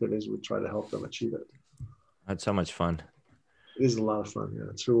objective is, we try to help them achieve it. That's so much fun. It is a lot of fun. Yeah,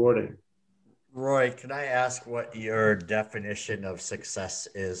 it's rewarding. Roy, can I ask what your definition of success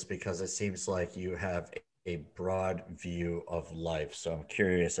is? Because it seems like you have a broad view of life. So I'm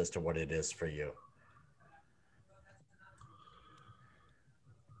curious as to what it is for you.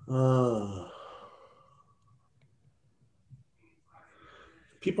 Uh,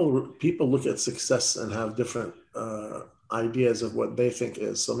 people look at success and have different ideas of what they think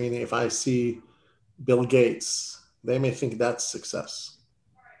is. So, meaning, if I see Bill Gates, they may think that's success,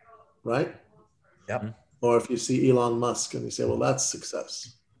 right? Yep. Or if you see Elon Musk and you say, well, that's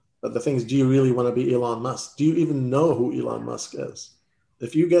success. But the thing is, do you really want to be Elon Musk? Do you even know who Elon Musk is?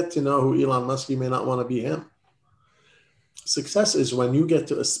 If you get to know who Elon Musk, you may not want to be him. Success is when you get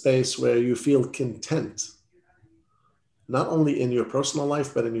to a space where you feel content, not only in your personal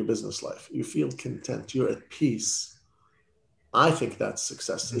life, but in your business life. You feel content, you're at peace. I think that's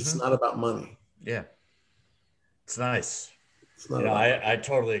success. It's not about money. Yeah. It's nice. It's not about money. I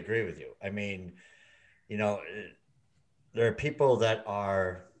totally agree with you. I mean, there are people that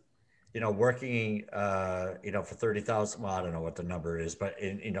are, working, for 30,000. Well, I don't know what the number is, but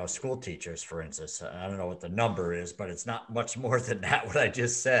school teachers, for instance, I don't know what the number is, but it's not much more than that, what I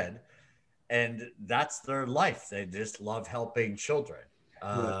just said. And that's their life. They just love helping children.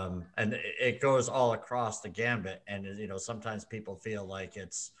 And it goes all across the gambit. And, sometimes people feel like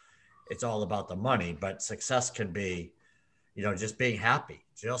it's all about the money, but success can be, just being happy,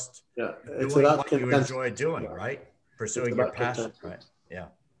 just It's doing about what you content. enjoy doing, right? Pursuing your passion, right? Yeah.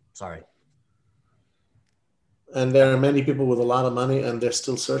 Sorry. And there are many people with a lot of money and they're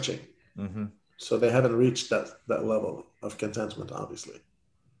still searching. Mm-hmm. So they haven't reached that level of contentment, obviously.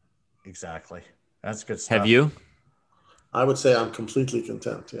 Exactly. That's good stuff. Have you? I would say I'm completely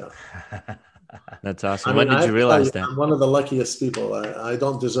content. Yeah. That's awesome. I mean, When did you realize that? I'm one of the luckiest people. I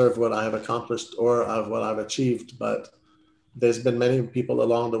don't deserve what I have accomplished or what I've achieved, but there's been many people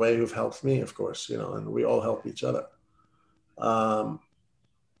along the way who've helped me, of course, and we all help each other.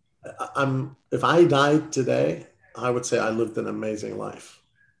 If I died today, I would say I lived an amazing life,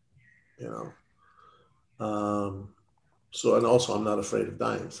 So, and also I'm not afraid of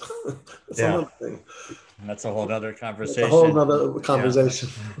dying. That's another thing. That's a whole other conversation. That's a whole other conversation.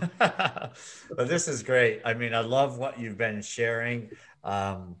 Yeah. But this is great. I mean, I love what you've been sharing.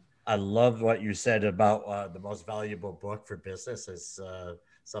 I love what you said about the most valuable book for business is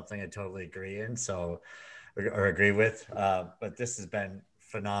something I totally agree in. So, or agree with. But this has been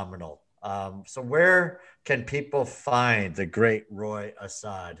phenomenal. So where can people find the great Roy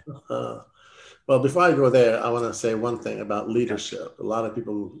Assad? Well, before I go there, I want to say one thing about leadership. A lot of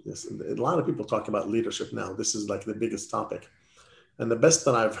people talk about leadership now. This is like the biggest topic. And the best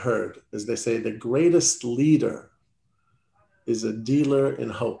that I've heard is they say the greatest leader is a dealer in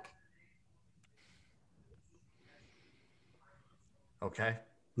hope. Okay.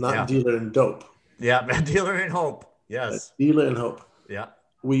 Not dealer in dope. Yeah, dealer in hope. Yes. A dealer in hope. Yeah.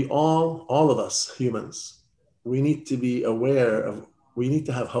 We all of us humans, we need to be aware we need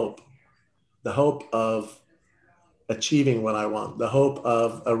to have hope. The hope of achieving what I want, the hope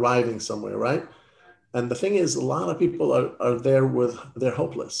of arriving somewhere, right? And the thing is, a lot of people are there they're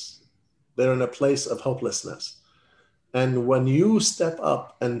hopeless. They're in a place of hopelessness. And when you step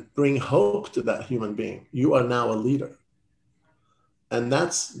up and bring hope to that human being, you are now a leader. And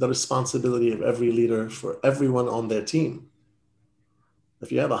that's the responsibility of every leader for everyone on their team.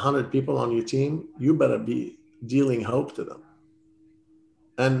 If you have 100 people on your team, you better be dealing hope to them.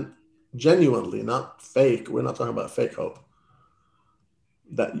 And genuinely, not fake. We're not talking about fake hope.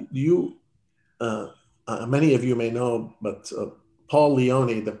 That many of you may know, but Paul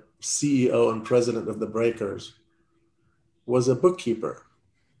Leone, the CEO and president of the Breakers, was a bookkeeper.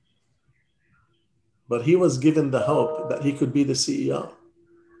 But he was given the hope that he could be the CEO.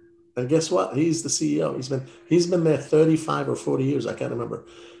 And guess what? He's the CEO. He's been there 35 or 40 years. I can't remember.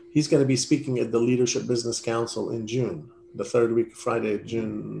 He's going to be speaking at the Leadership Business Council in June, the third week, Friday of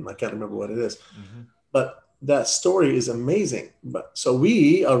June. I can't remember what it is. Mm-hmm. But that story is amazing. So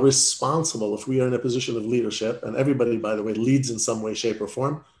we are responsible, if we are in a position of leadership, and everybody, by the way, leads in some way, shape, or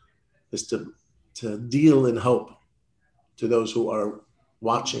form, is to deal in hope to those who are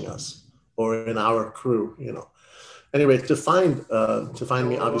watching us or in our crew, Anyway, to find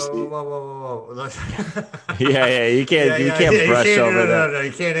me, obviously. Whoa. Yeah. You can't brush over that. No,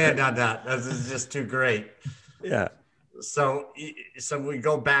 you can't end on that. This is just too great. Yeah. So we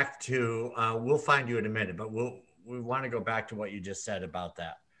go back to, we'll find you in a minute, but we want to go back to what you just said about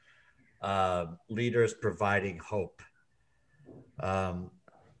that. Leaders providing hope.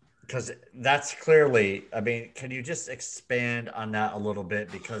 Because that's clearly, I mean, can you just expand on that a little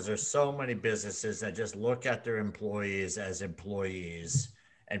bit? Because there's so many businesses that just look at their employees as employees,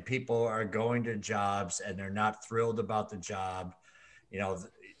 and people are going to jobs and they're not thrilled about the job.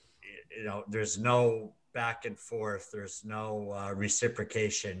 There's no back and forth. There's no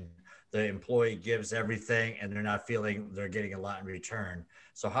reciprocation. the employee gives everything and they're not feeling they're getting a lot in return.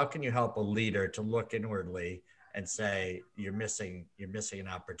 So how can you help a leader to look inwardly and say, you're missing an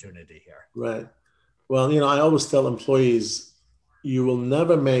opportunity here? Right. Well, I always tell employees, you will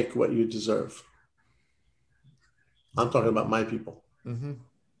never make what you deserve. I'm talking about my people. Mm-hmm.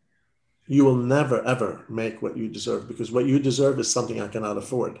 You will never, ever make what you deserve, because what you deserve is something I cannot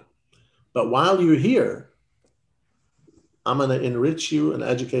afford. But while you're here, I'm going to enrich you and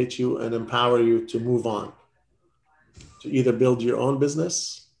educate you and empower you to move on, to either build your own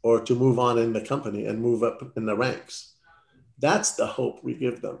business or to move on in the company and move up in the ranks. That's the hope we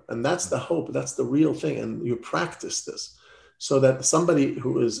give them. And that's the hope. That's the real thing. And you practice this so that somebody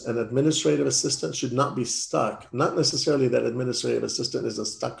who is an administrative assistant should not be stuck. Not necessarily that administrative assistant is a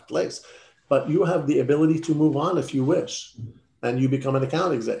stuck place, but you have the ability to move on if you wish. And you become an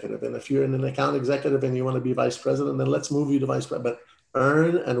account executive. And if you're an account executive and you want to be vice president, then let's move you to vice president. But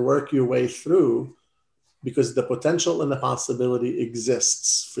earn and work your way through, because the potential and the possibility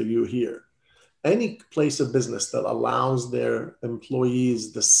exists for you here. Any place of business that allows their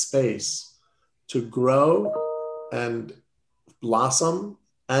employees the space to grow and blossom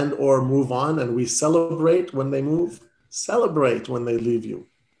and or move on, and we celebrate when they move, celebrate when they leave you,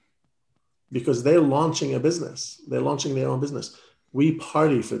 because they're launching a business. They're launching their own business. We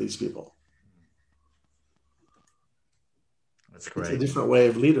party for these people. That's great. It's a different way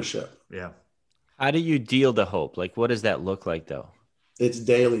of leadership. Yeah. How do you deal the hope? Like, what does that look like though? It's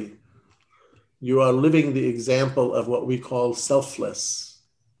daily. You are living the example of what we call selfless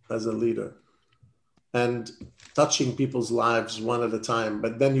as a leader and touching people's lives one at a time.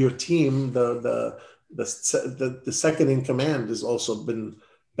 But then your team, the second in command, has also been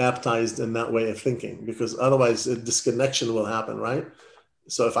baptized in that way of thinking, because otherwise a disconnection will happen, right?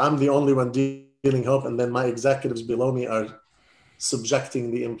 So if I'm the only one dealing hope and then my executives below me are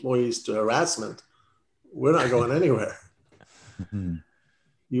subjecting the employees to harassment, we're not going anywhere.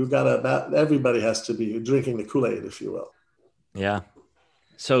 Everybody has to be drinking the Kool-Aid, if you will. Yeah.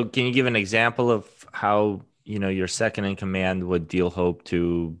 So can you give an example of how, your second in command would deal hope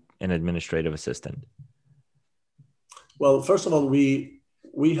to an administrative assistant? Well, first of all, we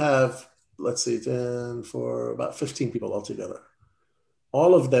have, let's see, 10 for about 15 people altogether.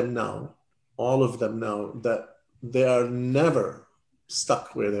 All of them know that they are never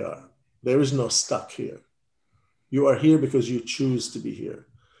stuck where they are. There is no stuck here. You are here because you choose to be here.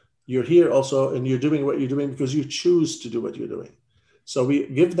 You're here also, and you're doing what you're doing because you choose to do what you're doing. So we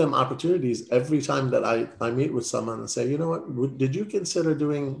give them opportunities every time that I meet with someone and say, you know what, did you consider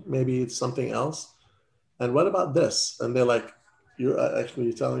doing maybe something else? And what about this? And they're like, you're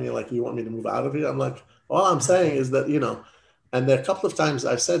telling me like you want me to move out of here? I'm like, all I'm saying is that, and there are a couple of times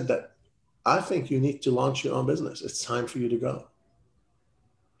I've said that I think you need to launch your own business. It's time for you to go.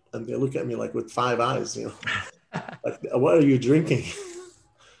 And they look at me like with 5 eyes, like, what are you drinking?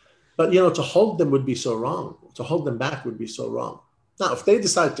 But, to hold them would be so wrong. To hold them back would be so wrong. Now, if they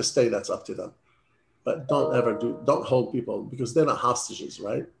decide to stay, that's up to them. But don't hold people, because they're not hostages,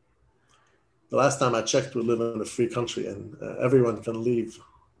 right? The last time I checked, we live in a free country and everyone can leave.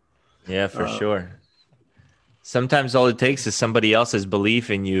 Yeah, for sure. Sometimes all it takes is somebody else's belief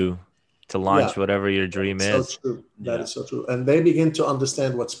in you to launch whatever your dream is. So true. That is so true. And they begin to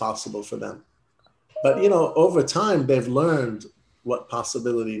understand what's possible for them. But, over time, they've learned what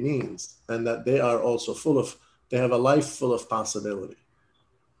possibility means, and that they are also they have a life full of possibility.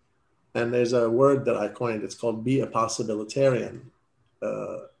 And there's a word that I coined, it's called be a possibilitarian.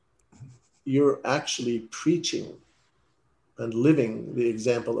 You're actually preaching and living the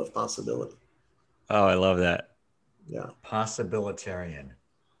example of possibility. Oh, I love that. Yeah. Possibilitarian.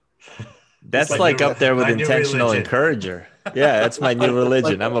 That's like up there with intentional encourager. Yeah, that's my new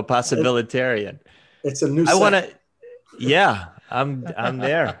religion. I'm a possibilitarian. It's a new I want to, yeah, I'm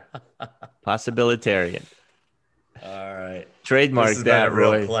there. Possibilitarian. All right. Trademark that,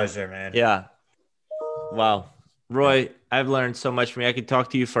 Roy. Real pleasure, man. Yeah. Wow. Roy, I've learned so much from you. I could talk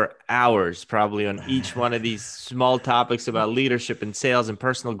to you for hours probably on each one of these small topics about leadership and sales and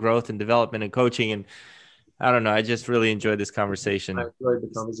personal growth and development and coaching. And I don't know, I just really enjoyed this conversation. I enjoyed the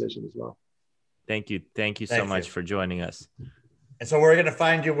conversation as well. Thank you. Thank you so much for joining us. And so we're going to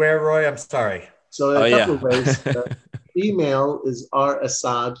find you where, Roy? I'm sorry. So a couple of ways. Email is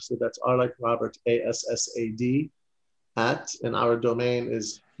rassad, so that's R like Robert, ASSAD, and our domain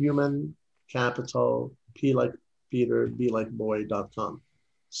is human capital, P like Peter, B like boy.com.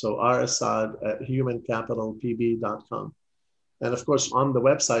 So rassad at humancapitalpb.com. And of course, on the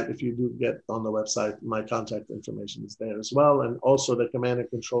website, if you do get on the website, my contact information is there as well. And also the command and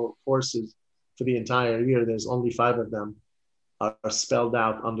control courses for the entire year. There's only 5 of them. are spelled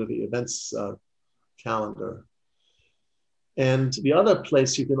out under the events calendar. And the other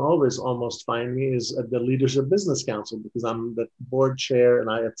place you can always almost find me is at the Leadership Business Council, because I'm the board chair and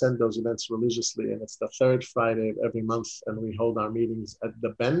I attend those events religiously. And it's the third Friday of every month. And we hold our meetings at the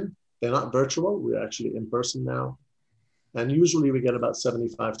Bend. They're not virtual. We're actually in person now. And usually we get about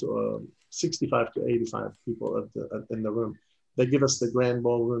 65 to 85 people in the room. They give us the grand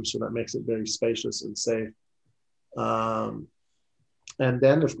ballroom, so that makes it very spacious and safe. And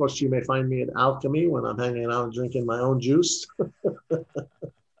then, of course, you may find me at Alchemy when I'm hanging out drinking my own juice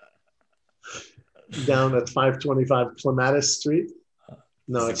down at 525 Clematis Street.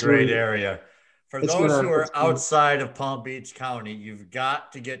 No, it's a great area. For those who are outside of Palm Beach County, you've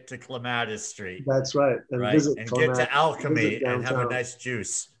got to get to Clematis Street. That's right. And get to Alchemy and have a nice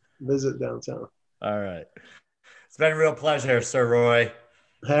juice. Visit downtown. All right. It's been a real pleasure, Sir Roy.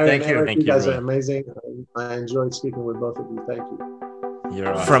 Harry, thank you. You guys are amazing. I enjoyed speaking with both of you. Thank you.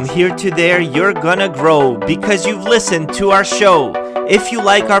 You're awesome. From here to there, you're gonna grow because you've listened to our show. If you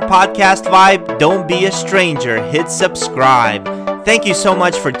like our podcast vibe, don't be a stranger. Hit subscribe. Thank you so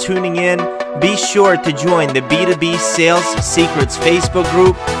much for tuning in. Be sure to join the B2B Sales Secrets Facebook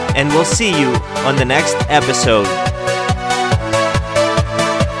group, and we'll see you on the next episode.